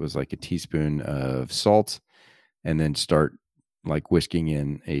think it was like a teaspoon of salt, and then start like whisking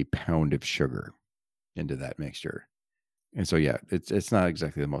in a pound of sugar into that mixture. And so, yeah, it's not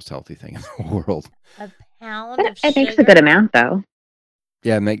exactly the most healthy thing in the world. A pound of sugar? It makes a good amount, though.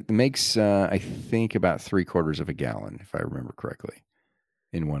 Yeah, it makes, I think, about 3/4 of a gallon, if I remember correctly,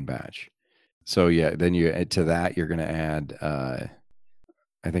 in one batch. So, yeah, then to that, you're going to add,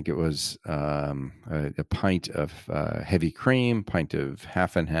 I think it was a pint of heavy cream, pint of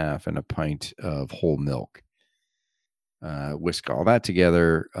half and half, and a pint of whole milk. Whisk all that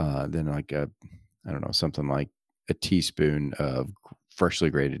together, then like something like a teaspoon of freshly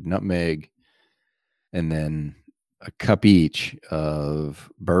grated nutmeg, and then a cup each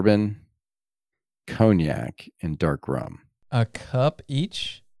of bourbon, cognac, and dark rum. A cup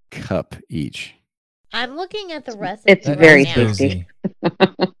each? Cup each. I'm looking at the recipe. It's very tasty.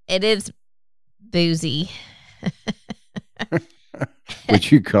 It is boozy.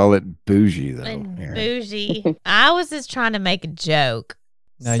 Would you call it bougie, though? Bougie. I was just trying to make a joke.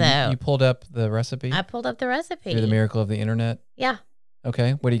 Now, so you pulled up the recipe? I pulled up the recipe. Through the miracle of the internet? Yeah.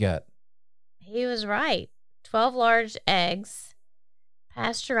 Okay, what do you got? He was right. 12 large eggs,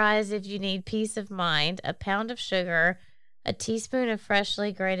 pasteurized if you need peace of mind, a pound of sugar, a teaspoon of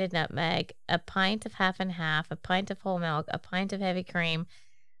freshly grated nutmeg, a pint of half and half, a pint of whole milk, a pint of heavy cream.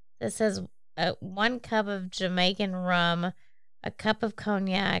 This says 1 cup of Jamaican rum, a cup of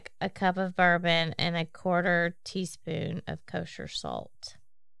cognac, a cup of bourbon, and a 1/4 teaspoon of kosher salt.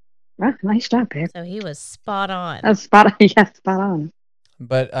 Well, nice job, babe. So he was spot on. That's spot on. Yeah, spot on.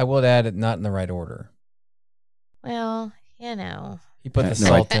 But I would add it not in the right order. Well, you know. He put the No,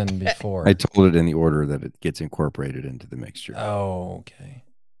 salt in before. I told it in the order that it gets incorporated into the mixture. Oh, okay.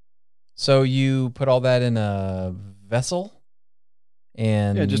 So you put all that in a vessel,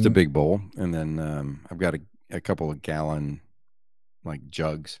 and Yeah, just a big bowl, and then I've got a couple of gallon like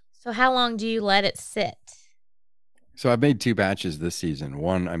jugs. So how long do you let it sit? So I've made 2 batches this season.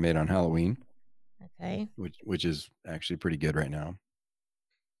 One I made on Halloween, Okay. which is actually pretty good right now,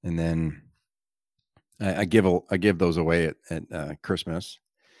 and then I give those away at Christmas.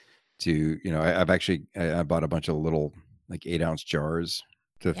 To I bought a bunch of little like 8-ounce jars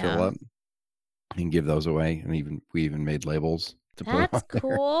to fill Yeah. up and give those away, and we even made labels to put That's on there.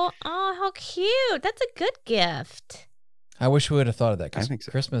 cool. Oh, how cute. That's a good gift. I wish we would have thought of that. I Because think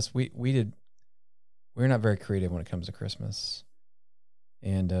so. Christmas, we're not very creative when it comes to Christmas.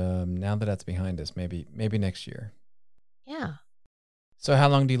 And now that that's behind us, maybe next year. Yeah. So how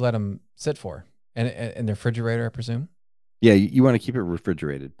long do you let them sit for? And in the refrigerator, I presume. Yeah, you want to keep it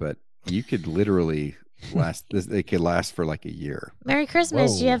refrigerated, but you could literally last. They could last for like a year. Merry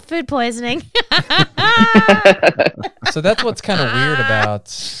Christmas. You Whoa. have food poisoning. So that's what's kind of weird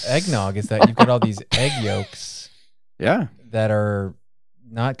about eggnog is that you've got all these egg yolks Yeah, that are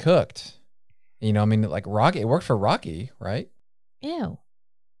not cooked. You know, I mean, like Rocky, it worked for Rocky, right? Ew.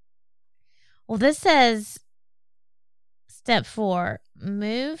 Well, this says step 4,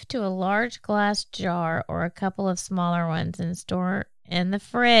 move to a large glass jar or a couple of smaller ones and store in the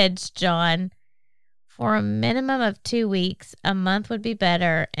fridge, John, for a minimum of 2 weeks. A month would be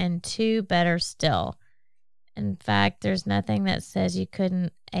better, and 2 better still. In fact, there's nothing that says you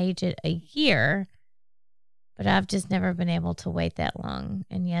couldn't age it a year, but I've just never been able to wait that long.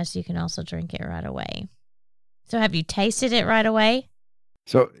 And yes, you can also drink it right away. So have you tasted it right away?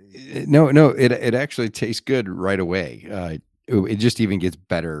 So no, it actually tastes good right away. It just even gets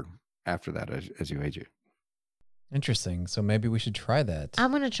better after that as you age it. Interesting. So maybe we should try that. I'm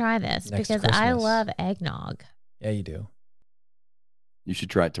going to try this Next because I Christmas. love eggnog. Yeah, you do. You should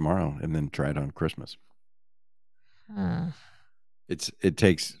try it tomorrow and then try it on Christmas. Huh. It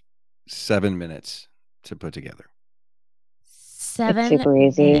takes 7 minutes to put together. 7 It's super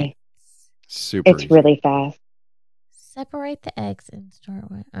easy. minutes. Super. It's easy. really fast. Separate the eggs and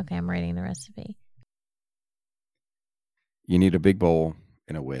start with. Okay, I'm reading the recipe. You need a big bowl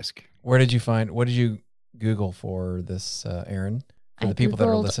and a whisk. What did you Google for this, Aaron? For the people that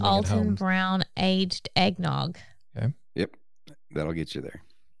are Googled listening Alton at home. Brown aged eggnog, Yep, that'll get you there.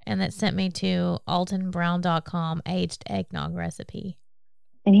 and that sent me to altonbrown.com aged eggnog recipe.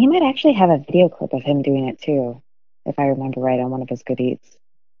 And he might actually have a video clip of him doing it too, if I remember right, on one of his Good Eats.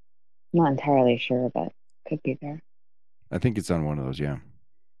 I'm not entirely sure, but could be there. I think it's on one of those. Yeah.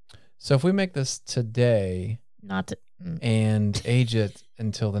 So if we make this today Not to, and age it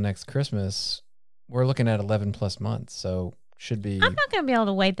until the next Christmas, we're looking at 11 plus months. So should be I'm not going to be able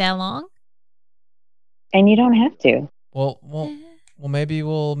to wait that long. And you don't have to. well, maybe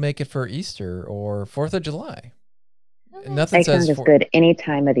we'll make it for Easter or 4th of July. Okay. Nothing Eggnog says is good any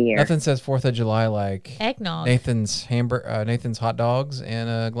time of the year. nothing says 4th of July like Eggnog. Nathan's Nathan's hot dogs and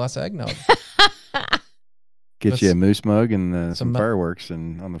a glass of eggnog. Get Let's- you a moose mug and some some fireworks,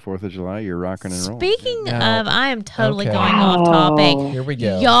 and on the 4th of July, you're rocking and rolling. Speaking Now- of, I am totally Okay. going off topic. Oh. Here we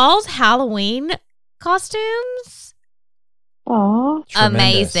go. Y'all's Halloween costumes? Aw,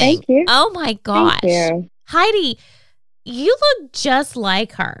 Tremendous. Amazing. thank you. Oh my gosh. Thank you. Heidi, you look just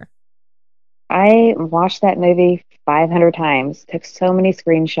like her. I watched that movie 500 times, took so many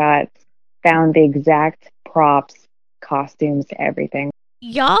screenshots, found the exact props, costumes, everything.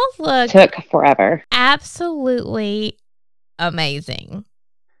 Y'all look Took forever. absolutely amazing.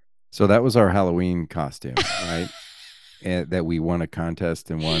 So that was our Halloween costume, right? And that we won a contest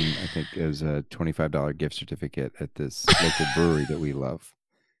and won, I think it was a $25 gift certificate at this local brewery that we love.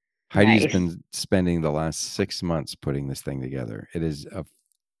 Heidi's Nice. been spending the last 6 months putting this thing together. It is a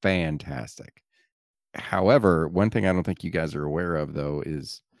fantastic. However, one thing I don't think you guys are aware of, though,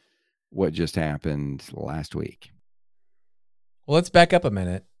 is what just happened last week. Well, let's back up a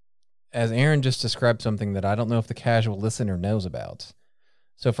minute. As Aaron just described something that I don't know if the casual listener knows about.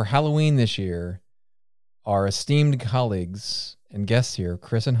 So for Halloween this year, our esteemed colleagues and guests here,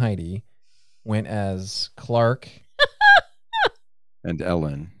 Chris and Heidi, went as Clark. And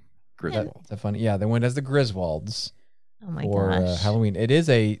Ellen Griswold. That's funny. Yeah, they went as the Griswolds. Oh my for gosh. Halloween. It is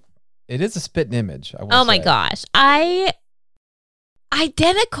a spitting image. I will Oh my say. gosh.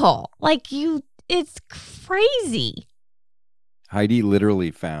 Identical. Like it's crazy. Heidi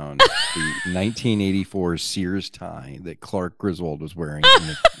literally found the 1984 Sears tie that Clark Griswold was wearing in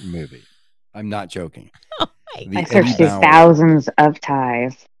the movie. I'm not joking. Oh my The I searched Eddie through Bauer- thousands of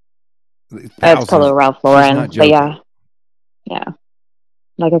ties. It's thousands. probably Ralph She's not Lauren, but joking. yeah.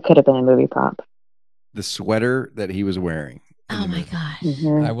 Like it could have been a movie prop. The sweater that he was wearing. in Oh the my movie. gosh.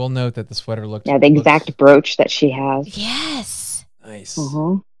 Mhm. I will note that the sweater looked Yeah, the exact brooch that she has. Yes. nice.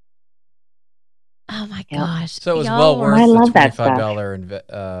 Mhm. Oh my Yep. gosh. So it was Y'all well were- worth I the love that stuff.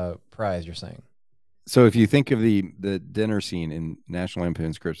 $25 prize. You're saying? So if you think of the dinner scene in National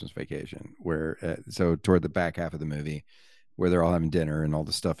Lampoon's Christmas Vacation, where so toward the back half of the movie, where they're all having dinner and all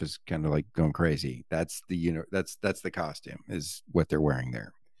the stuff is kind of like going crazy, that's the that's the costume is what they're wearing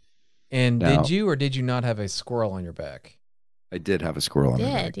there. And Now- did you or did you not have a squirrel on your back? I did have a squirrel on my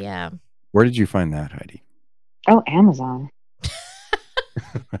back. yeah. Where did you find that, Heidi? Oh, Amazon.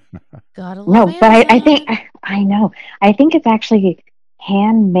 Gotta love No, but I Amazon. think I know. I think it's actually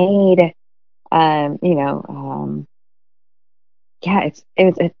handmade. Yeah, it's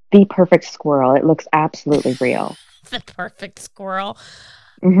the perfect squirrel. It looks absolutely real. the perfect squirrel.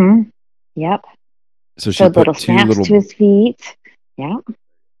 Mm-hmm. Yep. So she Showed put little two snaps little to his feet. Yeah.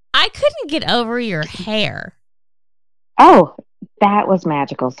 I couldn't get over your hair. Oh, that was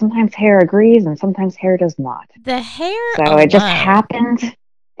magical. Sometimes hair agrees, and sometimes hair does not. The hair. So it just alone. happened.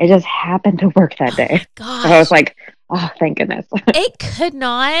 It just happened to work that Oh day. my gosh. So I was like, oh, thank goodness. It could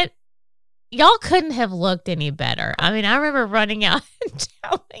not. Y'all couldn't have looked any better. I mean, I remember running out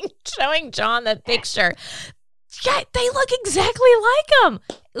and showing John the picture. Yeah, they look exactly like him.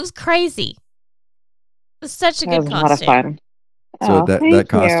 It was crazy. It was such a That good was a costume. lot of fun. So Oh, that thank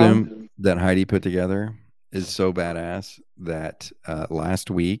costume you. that Heidi put together is so badass that last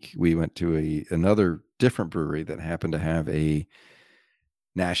week we went to another different brewery that happened to have a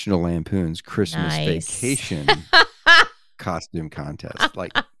National Lampoon's Christmas Nice. Vacation costume contest,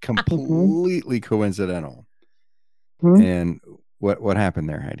 like completely coincidental. Mhm. And what happened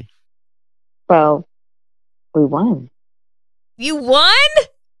there, Heidi? Well, we won. You won?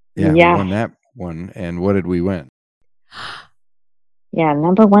 Yeah, Yeah. we won that one. And what did we win? Yeah,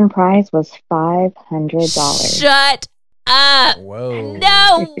 number one prize was $500. Shut up. Whoa!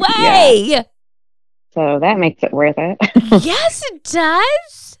 No way. So that makes it worth it. Yes, it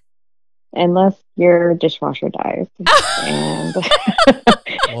does. Unless your dishwasher dies. And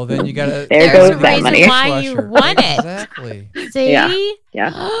Well, then you gotta. There goes goes that money. Why you won it. Exactly. See? Yeah.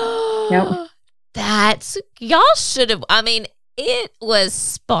 Yep. That's y'all should have. I mean, it was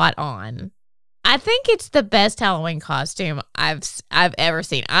spot on. I think it's the best Halloween costume I've ever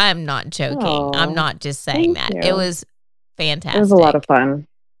seen. I'm not joking. Aw, I'm not just saying that. thank It you. was fantastic. it was a lot of fun.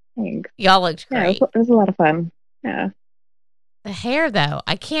 Thanks. Y'all looked Yeah, great. it was a lot of fun. Yeah. The hair, though,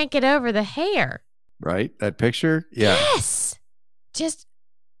 I can't get over the hair. Right? That picture? Yeah. Yes, just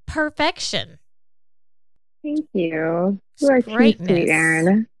perfection. Thank you. You are too Greatness. sweet,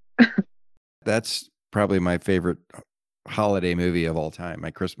 Aaron. That's probably my favorite holiday movie of all time.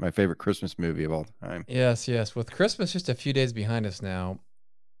 My favorite Christmas movie of all time. Yes, yes. With Christmas just a few days behind us now,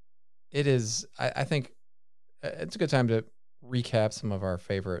 it is. I think it's a good time to recap some of our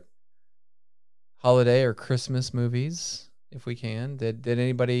favorite holiday or Christmas movies, if we can. Did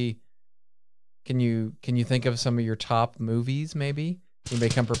anybody? Can you think of some of your top movies? Maybe anybody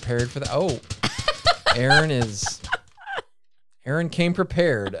come prepared for that? Oh, Aaron came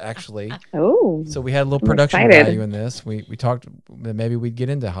prepared actually. Oh. So we had a little I'm production excited. value in this. We talked that maybe we'd get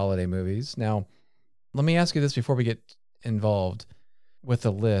into holiday movies. Now, let me ask you this before we get involved with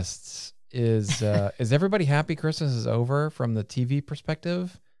the lists. Is everybody happy Christmas is over from the TV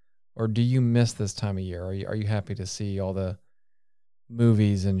perspective, or do you miss this time of year? Are you happy to see all the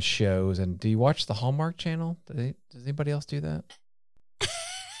movies and shows? And do you watch the Hallmark Channel? Does anybody else do that?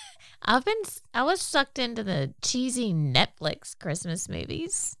 I was sucked into the cheesy Netflix Christmas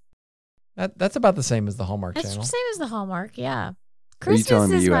movies. That's about the same as the Hallmark That's Channel. the same as the Hallmark, yeah. Are you telling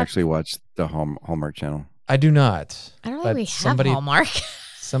me is you my- actually watch the Hallmark Channel? I do not. I don't know but if we have somebody- Hallmark.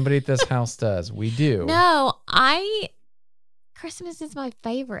 Somebody at this house does. We do. No, Christmas is my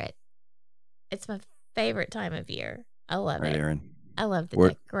favorite. It's my favorite time of year. I love All right, it. Aaron. I love the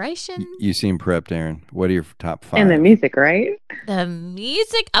What- decoration, You seem prepped, Aaron. What are your top 5? And the music, right? the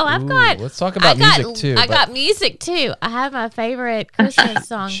music. Oh, Let's talk about music too. I but got music too. I have my favorite Christmas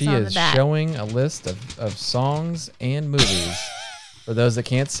songs she on is the back. showing a list of songs and movies for those that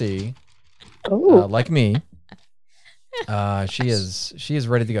can't see, Oh, like me. She is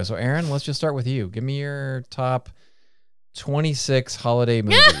ready to go. So, Aaron, let's just start with you. Give me your top 26 holiday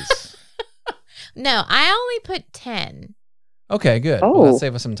movies. No, I only put 10. Okay, good. Well, Oh. let's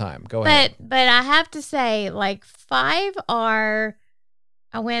save us some time. Go ahead. But I have to say, like 5 are,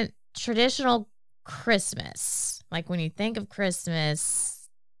 I went traditional Christmas. Like when you think of Christmas,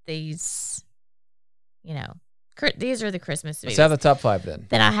 these, these are the Christmas movies. Let's have the top 5 then.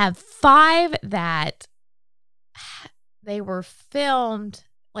 Then I have 5 that they were filmed,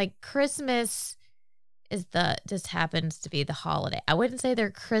 like Christmas just happens to be the holiday. I wouldn't say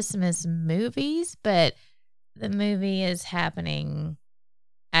they're Christmas movies, but the movie is happening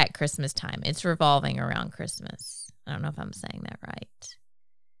at Christmas time. It's revolving around Christmas. I don't know if I'm saying that right.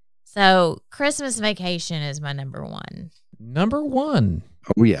 So Christmas Vacation is my number 1. Number 1.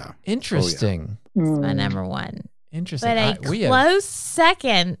 Oh yeah. Interesting. It's my Hmm. number 1. Interesting. But a We have- close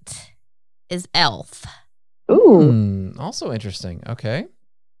second is Elf. Ooh. Also interesting. Okay.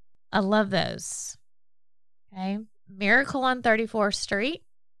 I love those. Okay. Miracle on 34th Street.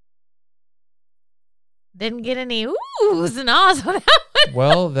 Didn't get any oohs and ahs on that one.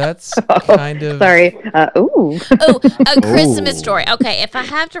 Well, that's kind of Sorry. Ooh. Oh, A Christmas Oh. Story. Okay, if I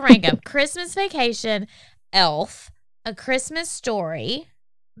have to rank them, Christmas Vacation, Elf, A Christmas Story,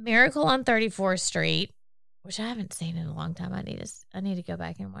 Miracle on 34th Street, which I haven't seen in a long time. I need to go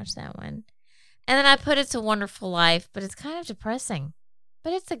back and watch that one. And then I put It's a Wonderful Life, but it's kind of depressing.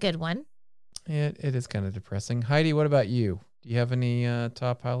 But it's a good one. It is kind of depressing. Heidi, what about you? Do you have any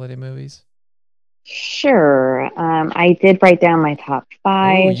top holiday movies? Sure. I did write down my top Oh,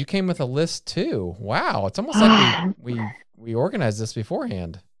 5. you came with a list too. Wow, it's almost like we organized this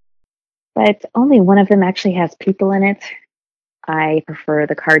beforehand. But only one of them actually has people in it. I prefer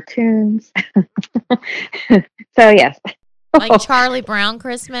the cartoons. So yes. Like Charlie Brown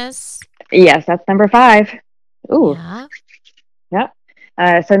Christmas. Yes, that's number 5. Ooh. Yeah.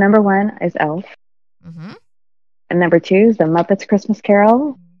 Yep. So number 1 is Elf. Mm-hmm. And number 2 is The Muppets Christmas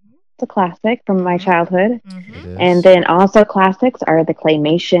Carol. It's a classic from my childhood. Mm-hmm. It is. And then also classics are the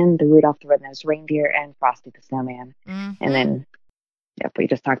Claymation, the Rudolph the Red-Nosed Reindeer, and Frosty the Snowman. Mm-hmm. And then, yep, we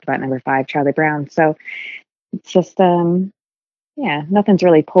just talked about number 5, Charlie Brown. So it's just, nothing's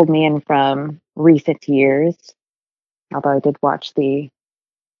really pulled me in from recent years. Although I did watch the,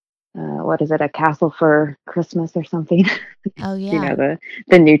 what is it, A Castle for Christmas or something? Oh yeah.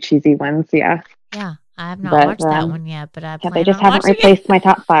 The new cheesy ones. Yeah. Yeah. I have not But, watched that one yet, but I Yeah, plan they just on haven't watching it. replaced my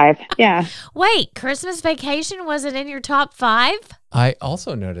top 5. Yeah. Wait, Christmas Vacation wasn't in your top 5? I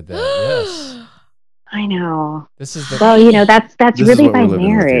also noted that. Yes, I know. this is the Well, that's This is really what by we're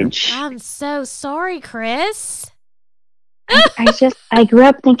living with here. marriage. I'm so sorry, Chris. I grew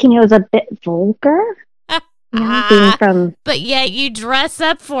up thinking it was a bit vulgar. Being from But yet you dress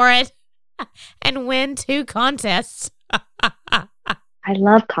up for it and win 2 contests. I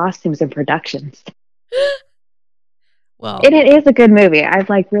love costumes and productions. Well, And it is a good movie. I've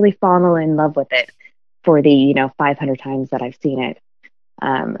really fallen in love with it for the 500 times that I've seen it.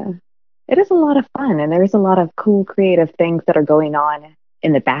 It is a lot of fun, and there's a lot of cool creative things that are going on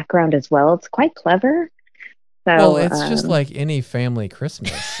in the background as well. It's quite clever. So well, it's just like any family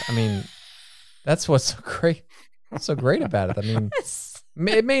Christmas. I mean, that's what's so great about it. I mean,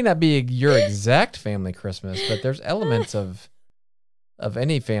 it may not be your exact family Christmas, but there's elements of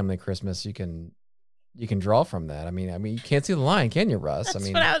any family Christmas you can draw from that. I mean, you can't see the line, can you, Russ? that's I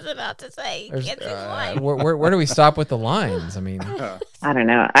mean, what I was about to say. there's, Can't see the line. where do we stop with the lines? I mean, I don't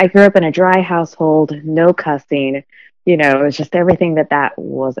know. I grew up in a dry household, no cussing. It's just everything that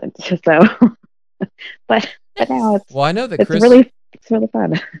wasn't. So, but now well, I know that it's Chris. really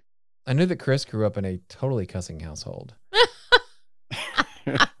fun. I knew that Chris grew up in a totally cussing household.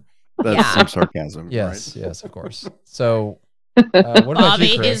 That's Yeah. some sarcasm. Yes, right? yes, of course. So, what about Bobby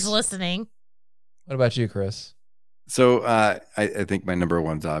you, Chris? is listening. What about you, Chris? So I think my number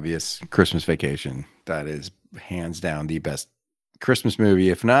 1's obvious. Christmas Vacation. That is hands down the best Christmas movie,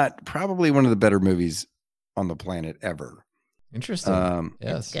 if not probably one of the better movies on the planet ever. Interesting.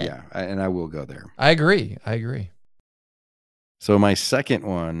 Yes, good. Yeah, and I will go there. I agree. So my second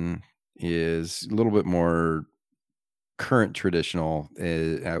one is a little bit more current traditional.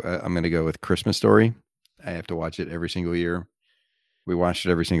 I'm going to go with Christmas Story. I have to watch it every single year. We watched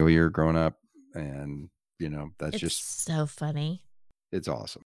it every single year growing up, and that's It's just so funny. it's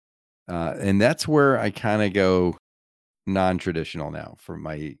awesome. And that's where I kind of go non-traditional now for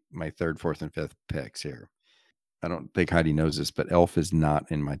my third, fourth, and fifth picks here. I don't think Heidi knows this, but Elf is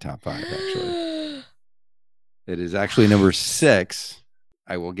not in my top 5. Actually, it is actually number 6.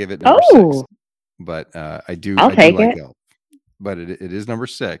 I will give it number 6, but I do I'll I take do like it. Elf, but it is number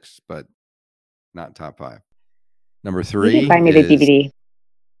 6, but not top 5. Number 3. You did buy me the DVD.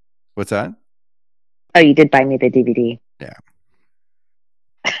 What's that? Oh, you did buy me the DVD.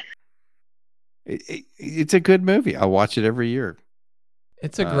 It's a good movie. I'll watch it every year.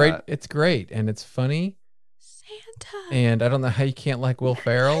 It's it's great, and it's funny. Santa. And I don't know how you can't like Will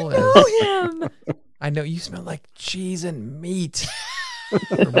Ferrell. Know him. I know you smell like cheese and meat,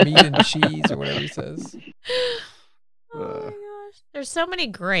 or meat and cheese, or whatever he says. Oh my gosh. There's so many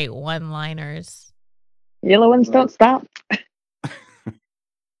great one-liners. Yellow ones don't stop.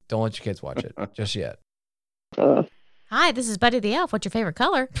 Don't let your kids watch it just yet. Ugh. Hi, this is Buddy the Elf. What's your favorite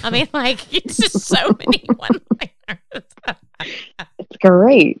color? I mean, like, it's just so many one-liners. It's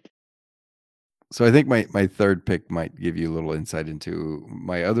great. So I think my third pick might give you a little insight into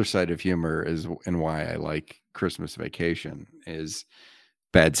my other side of humor and why I like Christmas Vacation is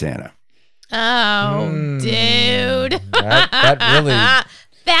Bad Santa. Oh, dude. That really...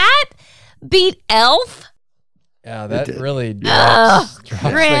 That beat Elf? Yeah, that did. really Ugh,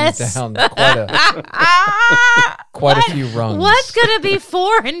 drops Chris. things down quite a few rungs. What's going to be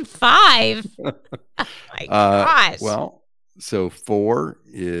 4 and 5? Oh my gosh. Well, so 4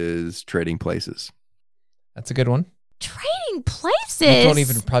 is Trading Places. That's a good one. Trading Places. You don't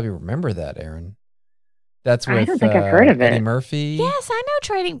even probably remember that, Aaron. That's with I don't think I've heard of Eddie it. Murphy. Yes, I know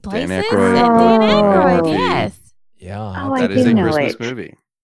Trading Places. Dan And Aykroyd. Dan Aykroyd, Oh. yes. Yeah. Oh, I That is a do know Christmas it. movie.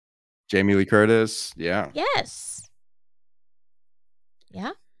 Jamie Lee Curtis. Yeah. Yes.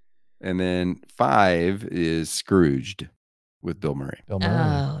 Yeah. And then 5 is Scrooged with Bill Murray. Bill Murray.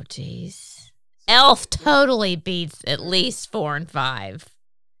 Oh, jeez. Elf totally beats at least 4 and 5.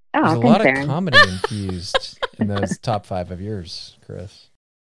 Oh, There's a thanks, lot of Aaron. comedy infused in those top 5 of yours, Chris.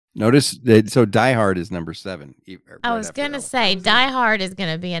 Notice that. So Die Hard is number 7. I was going to say, Die Hard is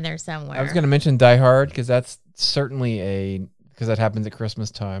going to be in there somewhere. I was going to mention Die Hard because that's certainly because that happens at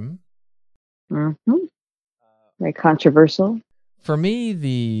Christmas time. Mm-hmm. Very controversial. For me,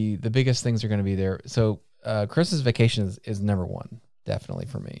 the biggest things are going to be there. So Christmas Vacation is number 1, definitely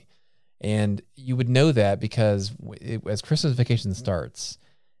for me. And you would know that because as Christmas Vacation starts,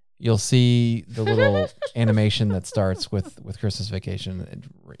 you'll see the little animation that starts with Christmas Vacation,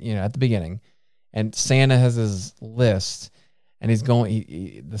 at the beginning. And Santa has his list, and he's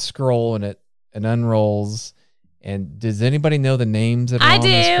going the scroll, and it unrolls. And does anybody know the names that are I on the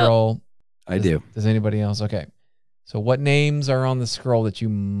do. scroll? I do. Does anybody else? Okay. So what names are on the scroll that you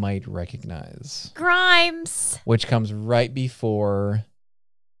might recognize? Grimes. Which comes right before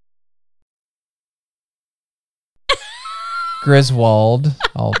Griswold.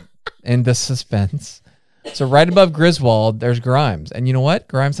 I'll end the suspense. So right above Griswold, there's Grimes. And you know what?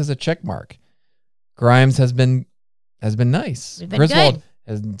 Grimes has a check mark. Grimes has been nice. We've been Griswold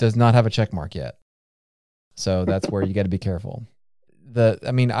does not have a check mark yet. So that's where you got to be careful. I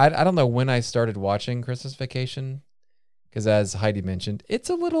don't know when I started watching Christmas Vacation, because as Heidi mentioned, it's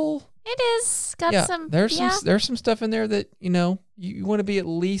a little. It is. Got some. There's some stuff in there that you want to be at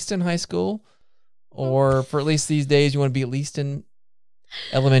least in high school, or for at least these days you want to be at least in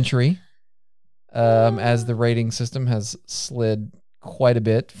elementary. As the rating system has slid quite a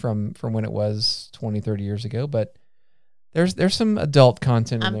bit from when it was 20, 30 years ago, but there's some adult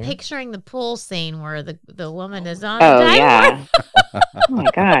content in I'm there. picturing the pool scene where the woman is on. Oh, a dive yeah. Oh, my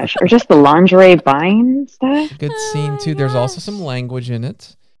gosh. Or just the lingerie buying stuff. Good scene too. There's also some language in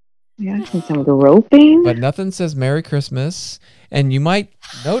it, Yeah, and some groping. but nothing says Merry Christmas. And you might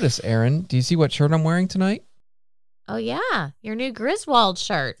notice, Aaron, do you see what shirt I'm wearing tonight? Oh yeah, your new Griswold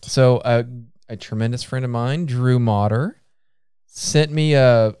shirt. So a tremendous friend of mine, Drew Motter, sent me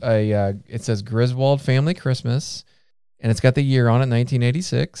it says Griswold Family Christmas, and it's got the year on it,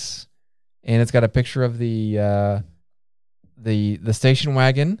 1986, and it's got a picture of the station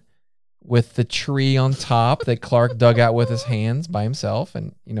wagon with the tree on top that Clark dug out with his hands by himself.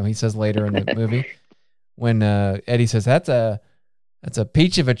 And he says later in the movie when Eddie says that's a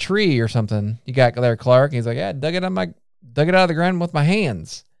peach of a tree or something you got there, Clark. He's like, yeah, dug it out of the ground with my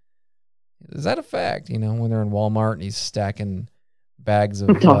hands. Is that a fact? When they're in Walmart and he's stacking bags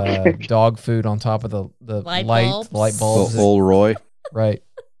of dog food on top of the light bulbs. Old Roy. Right.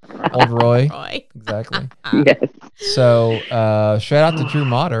 Old Roy. Roy. Exactly. Yes. So shout out to Drew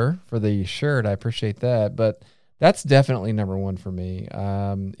Motter for the shirt. I appreciate that. But that's definitely number 1 for me.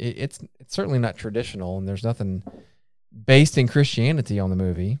 It's certainly not traditional, and there's nothing based in Christianity on the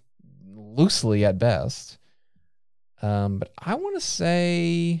movie, loosely at best. But I want to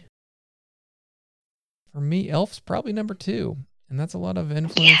say, for me, Elf's probably number 2. And that's a lot of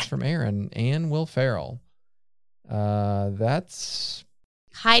influence from Aaron and Will Ferrell. That's...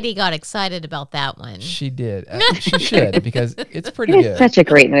 Heidi got excited about that one. She did. She should, because it's pretty It's good. such a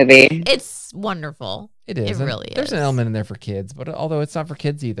great movie. It's wonderful. It is. It And really there's is. an element in there for kids, but although it's not for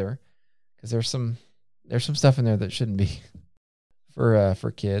kids either, because there's some there's some stuff in there that shouldn't be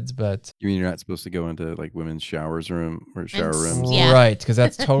for kids, but You mean you're not supposed to go into like women's shower rooms? Yeah. right, because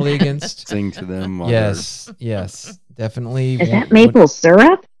that's totally against. Sing to them. while Yes, definitely. Is that maple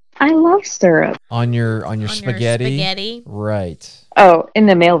syrup? I love syrup. on your On your spaghetti? Right. Oh, in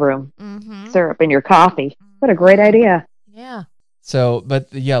the mailroom. Mm-hmm. Syrup in your coffee. What a great idea. Yeah. So,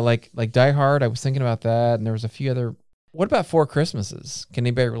 but yeah, like Die Hard, I was thinking about that, and there was a few other. What about Four Christmases? Can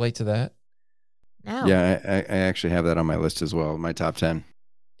anybody relate to that? No. Yeah, I actually have that on my list as well. My top 10.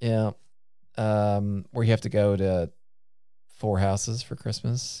 Yeah. Where you have to go to 4 houses for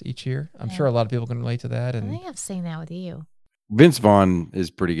Christmas each year. I'm Yeah. sure a lot of people can relate to that. I And think I've seen that with you. Vince Vaughn is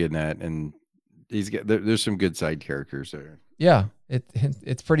pretty good in that, and there's some good side characters there. yeah,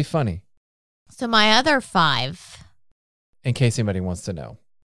 it's pretty funny. So my other 5. In case anybody wants to know,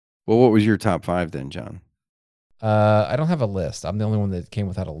 Well, what was your top 5 then, John? I don't have a list. I'm the only one that came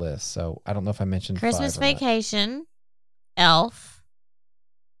without a list, so I don't know if I mentioned Christmas 5 or not. Vacation, Elf,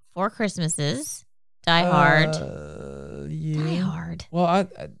 4 Christmases, Die Hard. Yeah. Die Hard. Well,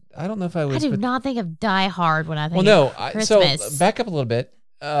 I don't know if I was. I do but- not think of Die Hard when I think Well, of no. So Christmas. back up a little bit.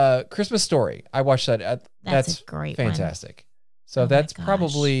 Christmas Story. I watched that. That's a great one. fantastic. So Oh my that's gosh.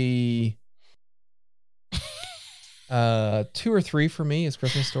 probably 2 or 3 for me is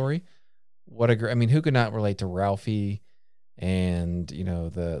Christmas Story. I mean, who could not relate to Ralphie and,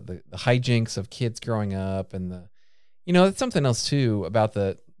 the hijinks of kids growing up and it's something else too about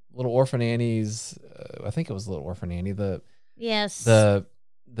the Little Orphan Annie's. I think it was Little Orphan Annie. Yes. The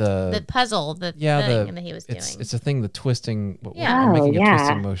puzzle, the yeah, thing that he was it's doing. it's a thing, the twisting, Yeah. making Oh, a yeah.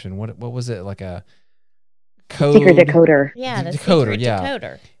 twisting motion. What was it, like a code? Secret decoder. Yeah, the decoder, secret yeah.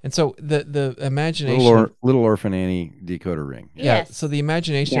 decoder. And so the imagination, Little Orphan Annie decoder ring. yeah. Yes. So the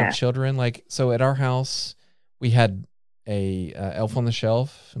imagination Yeah. of children, like, so at our house we had a Elf on the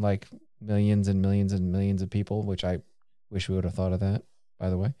Shelf, like millions and millions and millions of people, which I wish we would have thought of that, by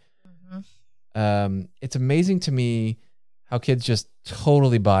the way. Mhm. It's amazing to me how kids just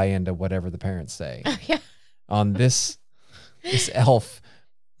totally buy into whatever the parents say Yeah. on this elf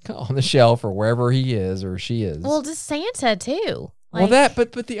on the shelf or wherever he is or she is. Well, just Santa too. Well,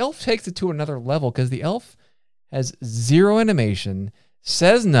 but the elf takes it to another level because the elf has zero animation,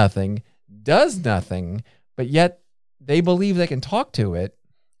 says nothing, does nothing, but yet they believe they can talk to it,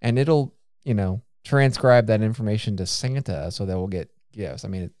 and it'll transcribe that information to Santa so they will get gifts. I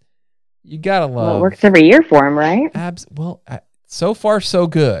mean, you gotta love. Well, it works every year for him, right? So far so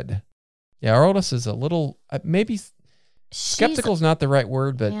good. Yeah, our oldest is a little maybe skeptical is not the right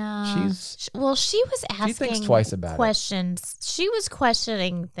word, but she's she was asking she thinks twice about questions. She was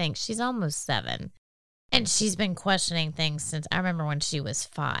questioning things. She's almost 7. And she's been questioning things since I remember when she was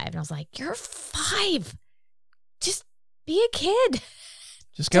 5. And I was like, "You're 5. Just be a kid.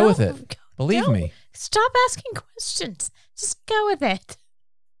 just go with it. Believe don't- me." Stop asking questions. Just go with it."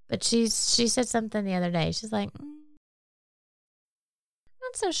 But she said something the other day. She's like,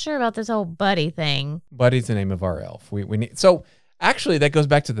 "Not so sure about this whole Buddy thing." Buddy's the name of our elf. We need, so actually that goes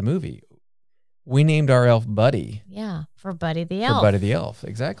back to the movie. We named our elf Buddy Yeah, for Buddy the for Elf. Buddy the Elf.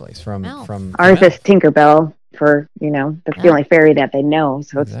 Exactly. It's from Elf. Ours Elf. is Tinkerbell for, that's Yeah. the only fairy that they know.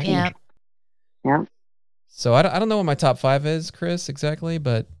 So it's Exactly. Tink. Yeah. Yeah. So I don't know what my top 5 is, Chris, exactly,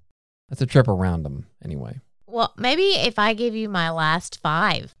 but that's a trip around them anyway. Well, maybe if I give you my last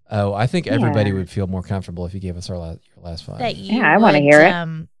 5, Oh, I think everybody Yeah. would feel more comfortable if you gave us your last 5. that you Yeah, I wanna would, hear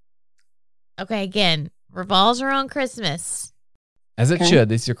it. Okay, again, revolves around Christmas. As it Okay. should.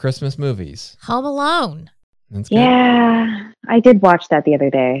 These are Christmas movies. Home Alone. That's good. Yeah. I did watch that the other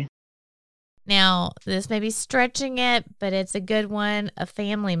day. Now, this may be stretching it, but it's a good one. A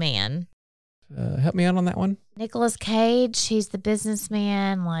Family Man. Help me out on that one. Nicolas Cage, he's the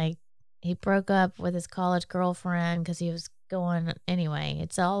businessman. Like, he broke up with his college girlfriend because he was going anyway.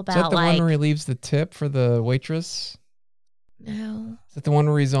 It's all Is that about the like, one where he leaves the tip for the waitress? no, Is that the one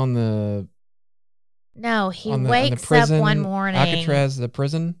where he's on the he on the wakes prison, up one morning. Alcatraz, the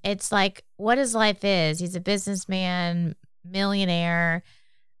prison? It's like what his life is. He's a businessman, millionaire,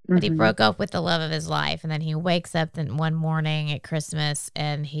 but he Mhm. broke up with the love of his life. And then he wakes up one morning at Christmas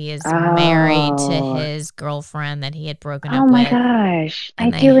and he is Oh. married to his girlfriend that he had broken Oh up my with. gosh. I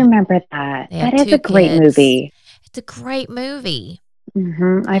And do they- remember that. they have That is 2 a great kids. movie. It's a great movie. I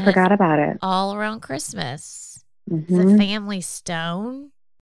And it's forgot about it. all around Christmas. It's a Mhm. family stone.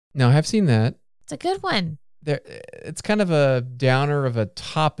 No, I have seen that. It's a good one. It's kind of a downer of a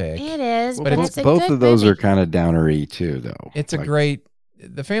topic. It is, But but it's- it's a Both good of those movie. are kind of downery too, though. It's a Like, great.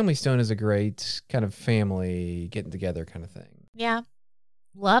 The Family Stone is a great kind of family getting together kind of thing. Yeah.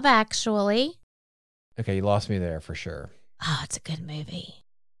 Love Actually. Okay, you lost me there for sure. Oh, it's a good movie.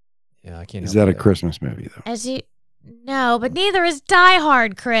 Yeah, I can't. Is help that a it. Christmas movie though? No, but neither is Die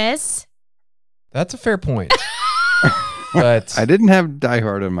Hard, Chris. That's a fair point. But I didn't have Die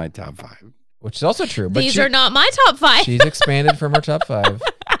Hard on my top 5. which is also true. But These are not my top 5. she's expanded from her top 5.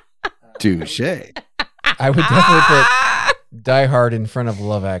 Touche. I would definitely put Die Hard in front of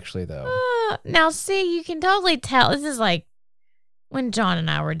Love Actually, though. Now, see, you can totally tell. This is like when John and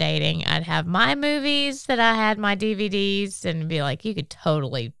I were dating. I'd have my movies that I had my DVDs and be like, you could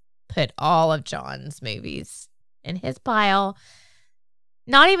totally put all of John's movies in his pile.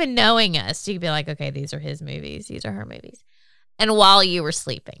 Not even knowing us, you could be like, okay, these are his movies. These are her movies. And while you were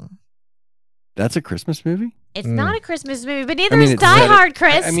sleeping. That's a Christmas movie? It's Mm. not a Christmas movie, but neither is it's Die set Hard,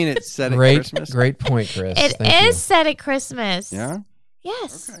 Chris. I mean, it's set at Great, Christmas. great point, Chris. It Thank is set at Christmas. Yeah?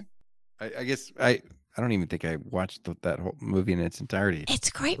 Yes. Okay. I guess I don't even think I watched that whole movie in its entirety. It's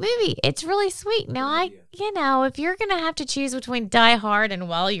a great movie. It's really sweet. Now, if you're going to have to choose between Die Hard and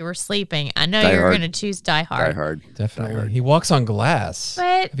While You Were Sleeping, I know Die you're Hard. going to choose Die Hard. Die Hard. you. Definitely. Die Hard. He walks on glass.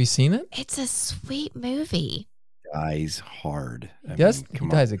 But Have you seen it? it's a sweet movie. Dies hard. I He does. mean, He come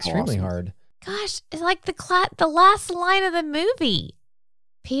dies on, extremely awesome. hard. Gosh, it's like the last line of the movie.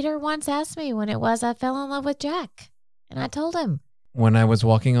 Peter once asked me when it was I fell in love with Jack. And I told him When I was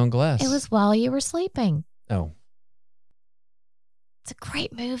walking on glass. it was while you were sleeping. Oh, It's a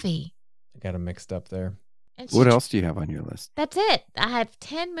great movie. I got him mixed up there. And What else do you have on your list? That's it. I have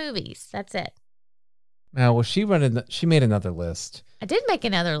 10 movies. That's it. Now, well, she made another list, I did make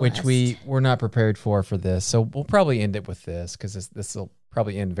another which list. we were not prepared for this. So we'll probably end it with this because this will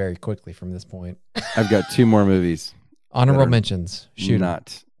probably end very quickly from this point. I've got 2 more movies Honorable That are mentions. Shoot 'em.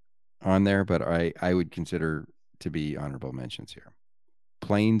 not on there, but I would consider to be honorable mentions here.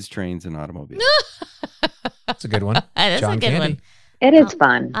 Planes, Trains, and Automobiles. That's a good one. That is John a good Candy. one. It is Oh.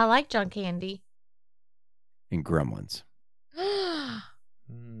 fun. I like John Candy. And Gremlins.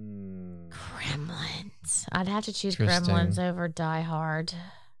 Hmm, Gremlins. I'd have to choose Interesting. Gremlins over Die Hard.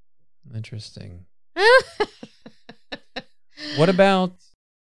 interesting. What about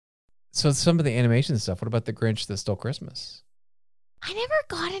some of the animation stuff? What about The Grinch That Stole Christmas? I never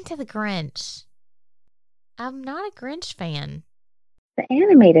got into the Grinch. I'm not a Grinch fan. The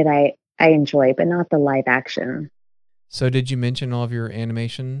animated I enjoy, but not the live action. So did you mention all of your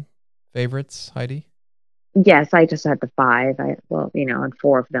animation favorites, Heidi? Yes, I just had the 5. And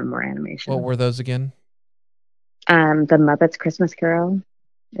 4 of them were animation. What were those again? The Muppets Christmas Carol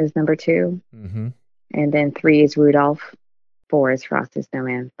is number 2. Mm-hmm. And then 3 is Rudolph. 4 is Frosty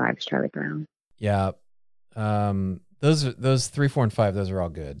Snowman. 5 is Charlie Brown. Yeah. Those 3, 4, and 5, those are all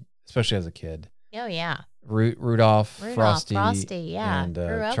good, especially as a kid. Oh, yeah. Rudolph, Frosty, yeah. and Grew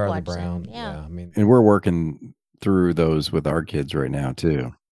up Charlie watching, Brown. yeah. I mean, And we're working through those with our kids right now,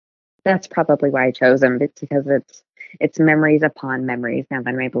 too. That's probably why I chose them. It's because it's memories upon memories now that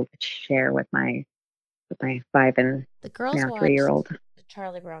I'm able to share with my 5 and The girls now watched 3-year-old. the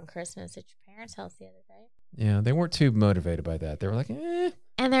Charlie Brown Christmas at your parents' house the other day. yeah, they weren't too motivated by that. They were like,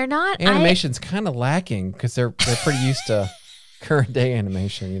 And they're not. animation's kind of lacking because they're pretty used to current day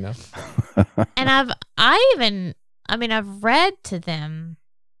animation, you know? And I've read to them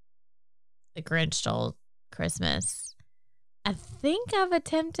The Grinch Stole Christmas. I think I've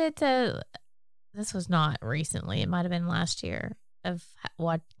attempted to, this was not recently, it might have been last year, of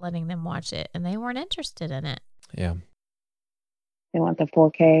letting them watch it, and they weren't interested in it. Yeah, They want the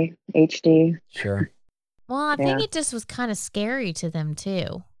 4K HD. sure. Well, I think Yeah. it just was kind of scary to them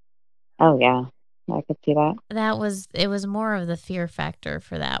too. Oh yeah, I could see that. It was more of the fear factor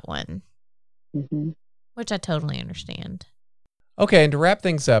for that one, Hmm. which I totally understand. Okay, and to wrap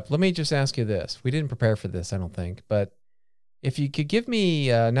things up, let me just ask you this. We didn't prepare for this, I don't think, but if you could give me,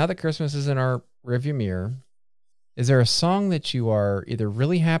 now that Christmas is in our rearview mirror, is there a song that you are either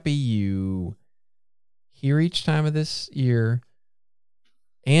really happy you hear each time of this year,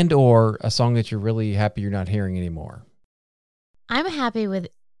 and or a song that you're really happy you're not hearing anymore? I'm happy with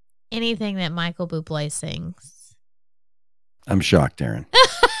anything that Michael Bublé sings. I'm shocked, Aaron.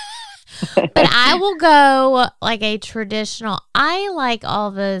 But I will go like a traditional. I like all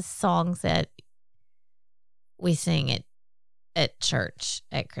the songs that we sing at church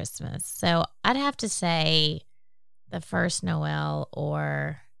at Christmas. So I'd have to say The First Noel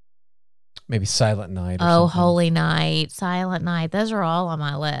or Maybe Silent Night or Oh, something. Holy Night, Silent Night. Those are all on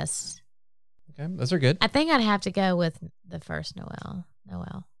my list. Okay, those are good. I think I'd have to go with The First Noel.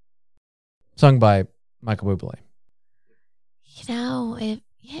 Sung by Michael Bublé.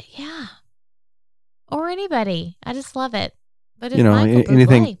 Yeah. Or anybody. I just love it. But it's You know, Michael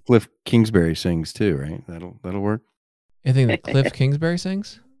anything Bublé. Cliff Kingsbury sings too, right? That'll work. Anything that Cliff Kingsbury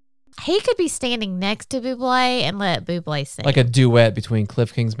sings? he could be standing next to Bublé and let Bublé sing. Like a duet between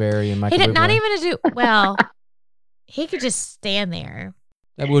Cliff Kingsbury and Michael he did Bublé. not even a do. Well, he could just stand there,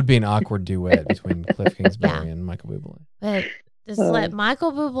 That would be an awkward duet between Cliff Kingsbury and Michael Bublé. but just let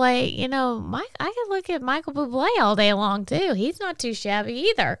Michael Bublé. You know, I could look at Michael Bublé all day long too. He's not too shabby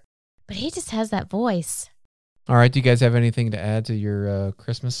either, but he just has that voice. All right. Do you guys have anything to add to your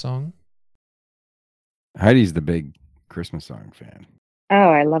Christmas song? Heidi's the big Christmas song fan. Oh,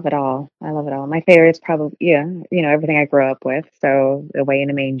 I love it all. I love it all. My favorite is probably, everything I grew up with. So Away in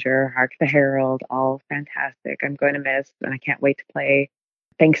a Manger, Hark the Herald, all fantastic. I'm going to miss, and I can't wait to play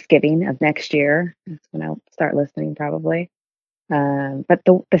Thanksgiving of next year. That's when I'll start listening probably. But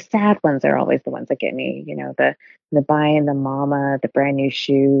the sad ones are always the ones that get me, the buying the mama, the brand new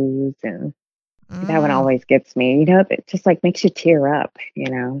shoes, and that one always gets me. It just like makes you tear up,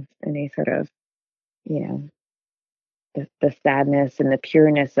 any sort of, the sadness and the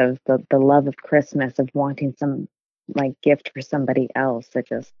pureness of the love of Christmas, of wanting some like gift for somebody else. It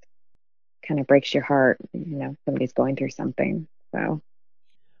just kind of breaks your heart, somebody's going through something. So,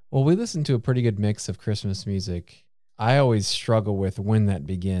 well, we listen to a pretty good mix of Christmas music. I always struggle with when that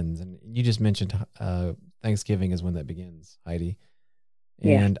begins. And you just mentioned Thanksgiving is when that begins, Heidi.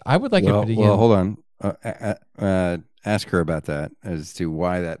 And I would like it to begin. Well, hold on. Ask her about that as to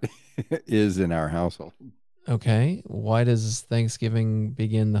why that is in our household. Okay. Why does Thanksgiving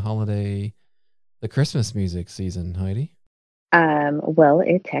begin the Christmas music season, Heidi? Well,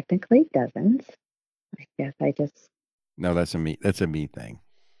 it technically doesn't. I guess I just... No, that's a me thing.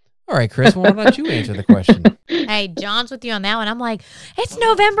 All right, Chris, why don't you answer the question? Hey, John's with you on that one. I'm like, it's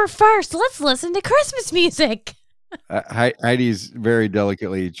November 1st. Let's listen to Christmas music. Heidi's very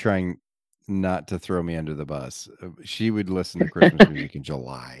delicately trying not to throw me under the bus. She would listen to Christmas music in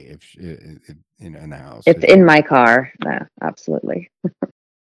July if in the house. It's in my car. No, absolutely.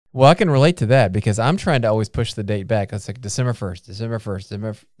 Well, I can relate to that because I'm trying to always push the date back. It's like December 1st, December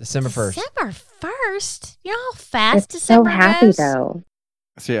 1st, December 1st. December 1st? You know how fast It's December so happy goes? though.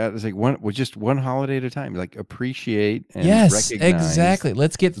 See, I was like just one holiday at a time. Like appreciate and Yes, recognize exactly.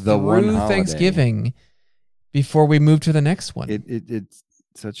 Let's get the one through holiday. Thanksgiving before we move to the next one. It's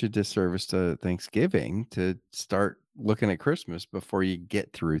such a disservice to Thanksgiving to start looking at Christmas before you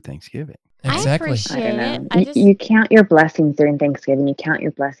get through Thanksgiving. Exactly. I I appreciate don't it. know. You count your blessings during Thanksgiving. You count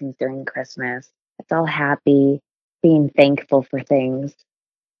your blessings during Christmas. It's all happy, being thankful for things.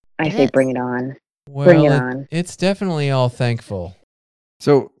 I It say is. bring it on. Well, Bring it on. It's definitely all thankful.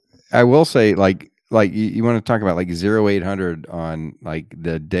 So I will say, like you want to talk about like 0800 on like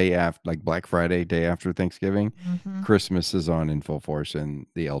the day after, like Black Friday, day after Thanksgiving. Mhm. Christmas is on in full force in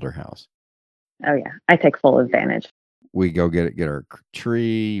the Elder House. Oh yeah, I take full advantage. We go get our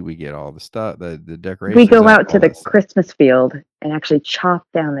tree. We get all the stuff, the decorations. We go out to all the that stuff. Christmas field and actually chop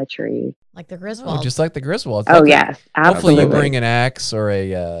down the tree. Like the Oh, Griswolds. just like the Griswolds. Oh yes, Hopefully absolutely. you bring an axe or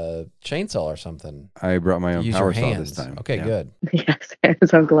a chainsaw or something. I brought my own Use power your saw hands. this time. Okay, Yeah. good. Yes,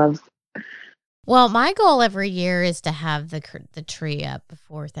 some gloves. Well, my goal every year is to have the tree up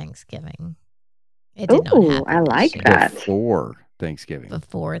before Thanksgiving. It did not Ooh, happen I this like year. that. Before Thanksgiving.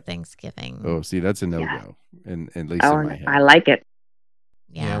 Before Thanksgiving. Oh, see, that's a no Yeah. go. And at least Oh, in my head. I like it.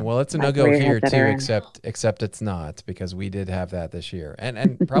 Yeah, well, it's a Like no-go where your here head's at, too, Aaron. except it's not because we did have that this year.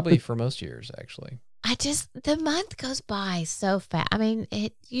 And probably for most years, actually. The month goes by so fast. I mean, you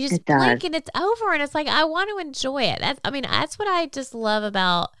just It does. blink and it's over, and it's like I want to enjoy it. That's what I just love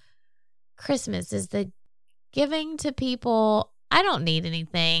about Christmas is the giving to people. I don't need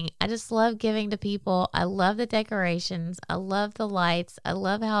anything. I just love giving to people. I love the decorations. I love the lights. I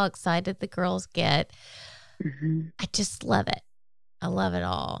love how excited the girls get. Mhm. I just love it. I love it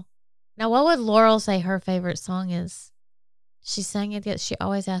all. Now, what would Laurel say her favorite song is? She sang it, yet she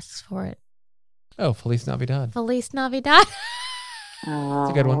always asks for it. Oh, Feliz Navidad. Feliz Navidad. Oh,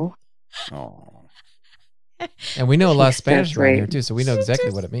 a good one. Oh. And we know a lot of She's so Spanish around here sweet. too, so we know She exactly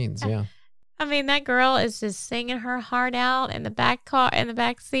just- what it means. Yeah. I mean, that girl is just singing her heart out in the back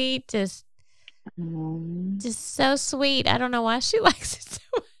seat, just so sweet. I don't know why she likes it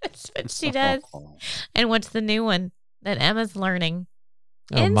so much, but she does. And what's the new one that Emma's learning?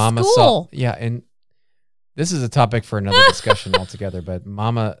 In Mama school. saw. Yeah, and this is a topic for another discussion altogether. But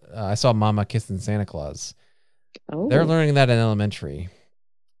I saw Mama kissing Santa Claus. Oh. They're learning that in elementary,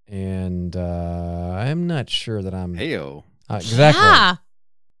 and I'm not sure that I'm Heyo. exactly. Yeah,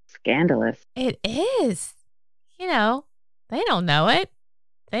 Scandalous. it is. They don't know it.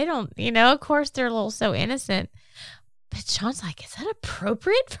 They don't, of course they're a little so innocent. But Sean's like, is that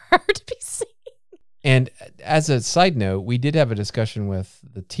appropriate for her to be singing? And as a side note, we did have a discussion with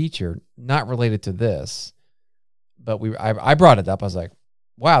the teacher, not related to this, but I brought it up. I was like,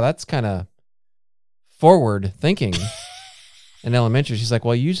 wow, that's kind of forward thinking. In elementary, she's like,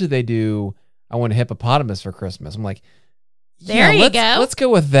 well, usually they do, I want a hippopotamus for Christmas. I'm like, There you go. Let's go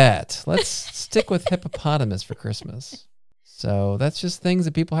with that. Let's stick with hippopotamus for Christmas. So that's just things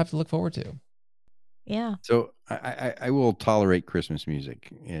that people have to look forward to. Yeah. So I will tolerate Christmas music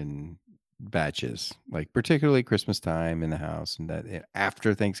in batches, like particularly Christmas time in the house and that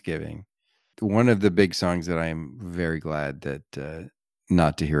after Thanksgiving. One of the big songs that I'm very glad that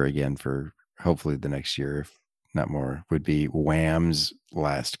not to hear again for hopefully the next year, if not more, would be Wham's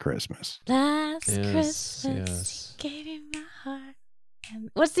Last Christmas. Last Yes, Christmas, yes. you gave me my heart.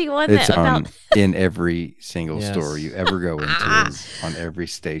 What's the one It's that about? in every single Yes. store you ever go into, on every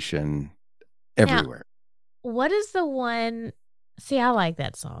station, everywhere. What is the one? See, I like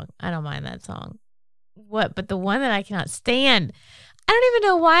that song. I don't mind that song. But the one that I cannot stand, I don't even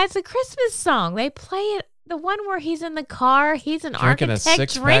know why it's a Christmas song. They play it. The one where he's in the car, he's an Drinking a architect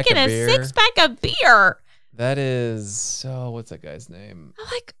six-pack drinking of a beer. 6-pack of beer. That is, what's that guy's name? I'm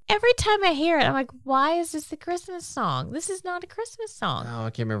like, every time I hear it, I'm like, why is this a Christmas song? This is not a Christmas song. Oh, I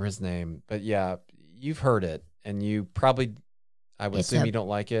can't remember his name. But yeah, you've heard it. And you probably, I would It's assume a you don't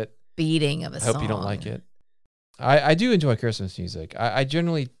like it. Beating of a I song. hope you don't like it. I do enjoy Christmas music. I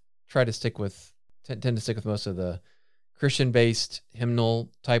generally try to stick with, tend to stick with most of the Christian-based hymnal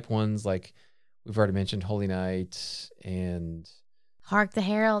type ones, like we've already mentioned Holy Night and Hark the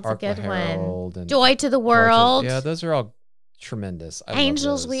Herald's Hark a good the one. Herald and Joy to the World. Yeah, those are all tremendous. I love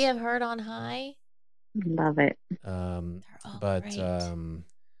Angels those. we have heard on high. Love it. They're all But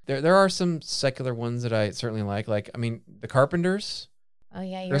great. there are some secular ones that I certainly like. Like, I mean, the Carpenters. Oh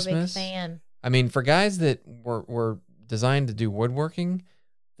yeah, you're Christmas. a big fan. I mean, for guys that were designed to do woodworking,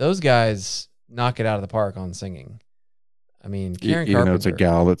 those guys knock it out of the park on singing. I mean, Karen Even though it's a Carpenter.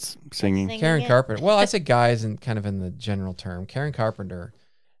 gal that's singing. Sing- Karen it. Carpenter. Well, I say guys and kind of in the general term. Karen Carpenter.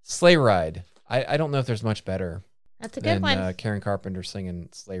 Sleigh Ride. I don't know if there's much better That's a good than one. Karen Carpenter singing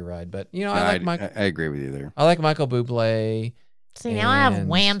Sleigh Ride. But, you know, No, I like Michael. I agree with you there. I like Michael Bublé. See, now I have and-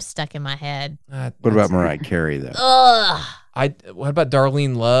 Wham stuck in my head. What That's- about Mariah Carey though? Ugh. What about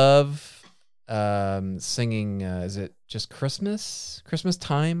Darlene Love singing? Is it just Christmas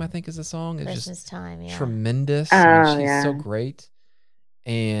time? I think is the song. It's Christmas just time, yeah. tremendous. Oh, She's so yeah. great.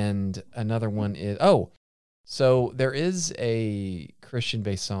 And another one is so there is a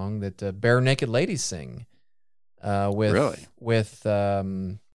Christian-based song that Bare Naked Ladies sing. With Really? with what's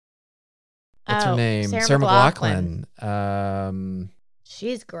her Oh, name? Sarah McLachlan.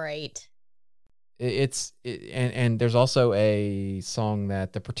 She's great. And there's also a song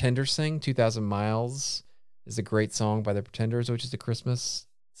that the Pretenders sing, 2,000 Miles is a great song by the Pretenders, which is a Christmas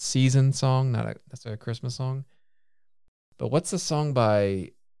season song, that's a Christmas song. But what's the song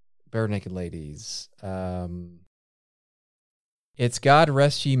by Bare Naked Ladies? It's God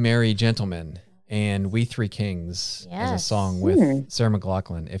Rest Ye Merry Gentlemen and We Three Kings as a Yes. song with Sarah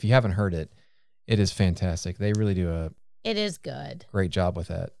McLachlan. If you haven't heard it, it is fantastic. They really do a It is good. great job with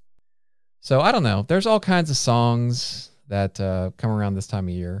that. So I don't know. There's all kinds of songs that come around this time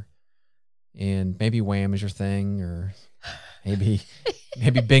of year, and maybe Wham is your thing, or maybe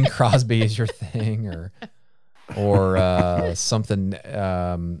Bing Crosby is your thing, or something.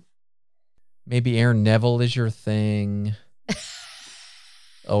 Maybe Aaron Neville is your thing,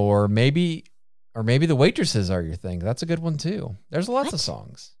 or maybe the Waitresses are your thing. That's a good one too. There's lots of What?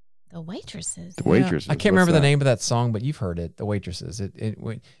 songs. The Waitresses. The Waitresses. I can't what's remember the that? name of that song, but you've heard it. The Waitresses.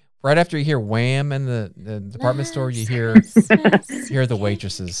 Right after you hear Wham in the department store, you hear the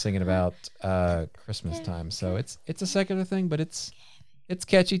Waitresses singing about Christmas time. So it's a secular thing, but it's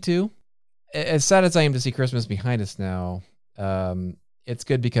catchy too. As sad as I am to see Christmas behind us now, it's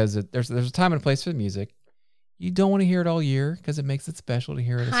good because there's a time and a place for the music. You don't want to hear it all year because it makes it special to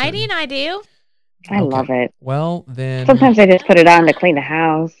hear it. Heidi and I do. I love it. Well, then Sometimes I just put it on to clean the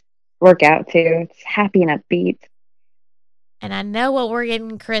house, work out too. It's happy and upbeat. And I know what we're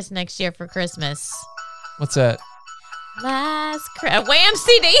getting Chris next year for Christmas. what's that? Wham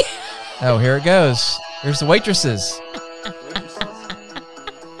CD. Oh, here it goes. Here's the Waitresses.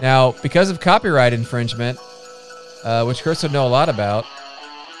 Now, because of copyright infringement, which Chris would know a lot about,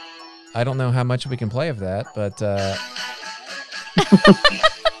 I don't know how much we can play of that, but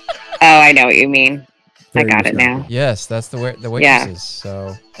Oh, I know what you mean. I Very got it respectful. now. yes, that's the Waitresses. Yeah.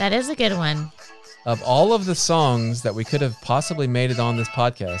 So, That is a good one. of all of the songs that we could have possibly made it on this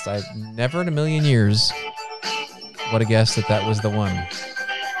podcast, I never in a million years would have guessed that was the one.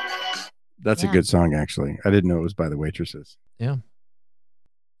 That's Yeah. a good song, actually. I didn't know it was by the Waitresses.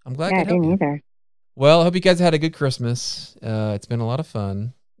 I'm glad Yeah, I I could help didn't you. either. Well, I hope you guys had a good Christmas. It's been a lot of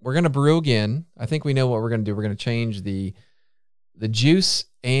fun. We're going to brew again. I think we know what we're going to do. We're going to change the the juice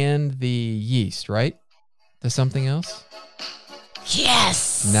and the yeast, right? To something else?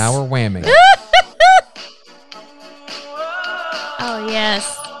 Yes. Now we're whamming. Oh,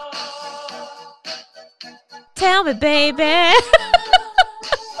 yes. Tell me, baby.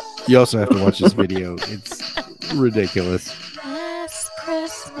 You also have to watch this video. It's ridiculous. Last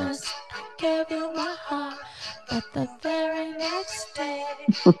Christmas, I gave you my heart, but the very next day,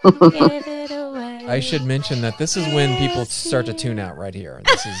 you gave it away. I should mention that this is when people start to tune out right here.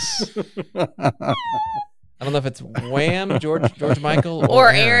 This is, I don't know if it's Wham, George Michael, Or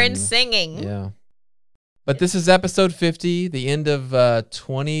Aaron singing. Yeah. But this is episode 50, the end of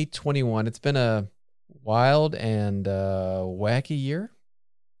 2021. It's been a wild and wacky year,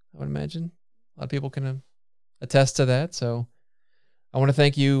 I would imagine. A lot of people can attest to that. So I want to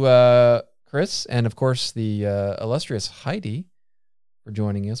thank you, Chris, and of course the illustrious Heidi for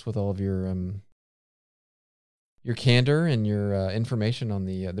joining us with all of your candor and your information on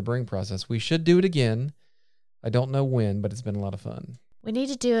the brewing process. We should do it again. I don't know when, but it's been a lot of fun. We need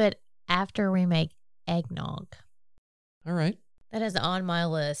to do it after we make eggnog. All right. That is on my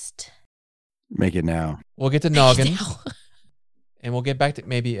list. Make it now. We'll get to noggin, and we'll get back to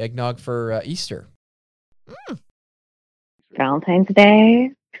maybe eggnog for Easter. Valentine's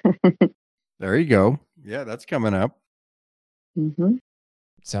Day. There you go. Yeah, that's coming up. Mm-hmm.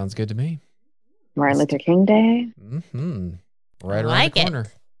 Sounds good to me. Martin Luther King Day. Mm-hmm. Right I around like the corner.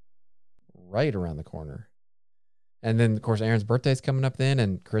 it. Right around the corner. And then, of course, Aaron's birthday's coming up then,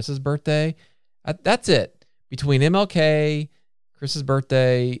 and Chris's birthday. That's it. Between MLK, Chris's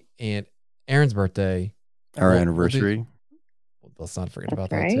birthday, and Aaron's birthday. Our anniversary. Let's not forget That's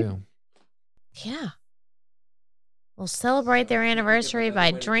about right. that, too. Yeah. We'll celebrate their anniversary by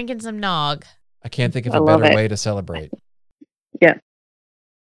drinking some nog. I can't think of I a love better it. way to celebrate. Yeah.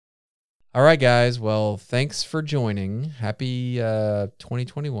 All right, guys. Well, thanks for joining. Happy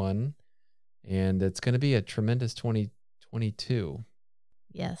 2021. And it's going to be a tremendous 2022.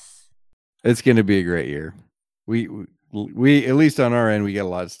 Yes. It's going to be a great year. We at least on our end, we got a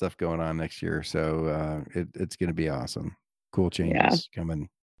lot of stuff going on next year, so it's going to be awesome. Cool changes coming.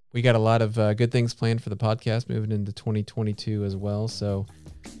 We got a lot of good things planned for the podcast moving into 2022 as well, so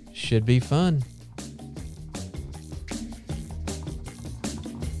should be fun.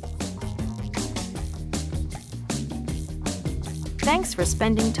 Thanks for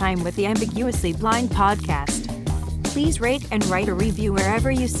spending time with the Ambiguously Blind podcast. Please rate and write a review wherever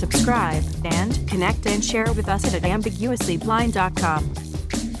you subscribe, and connect and share with us at ambiguouslyblind.com.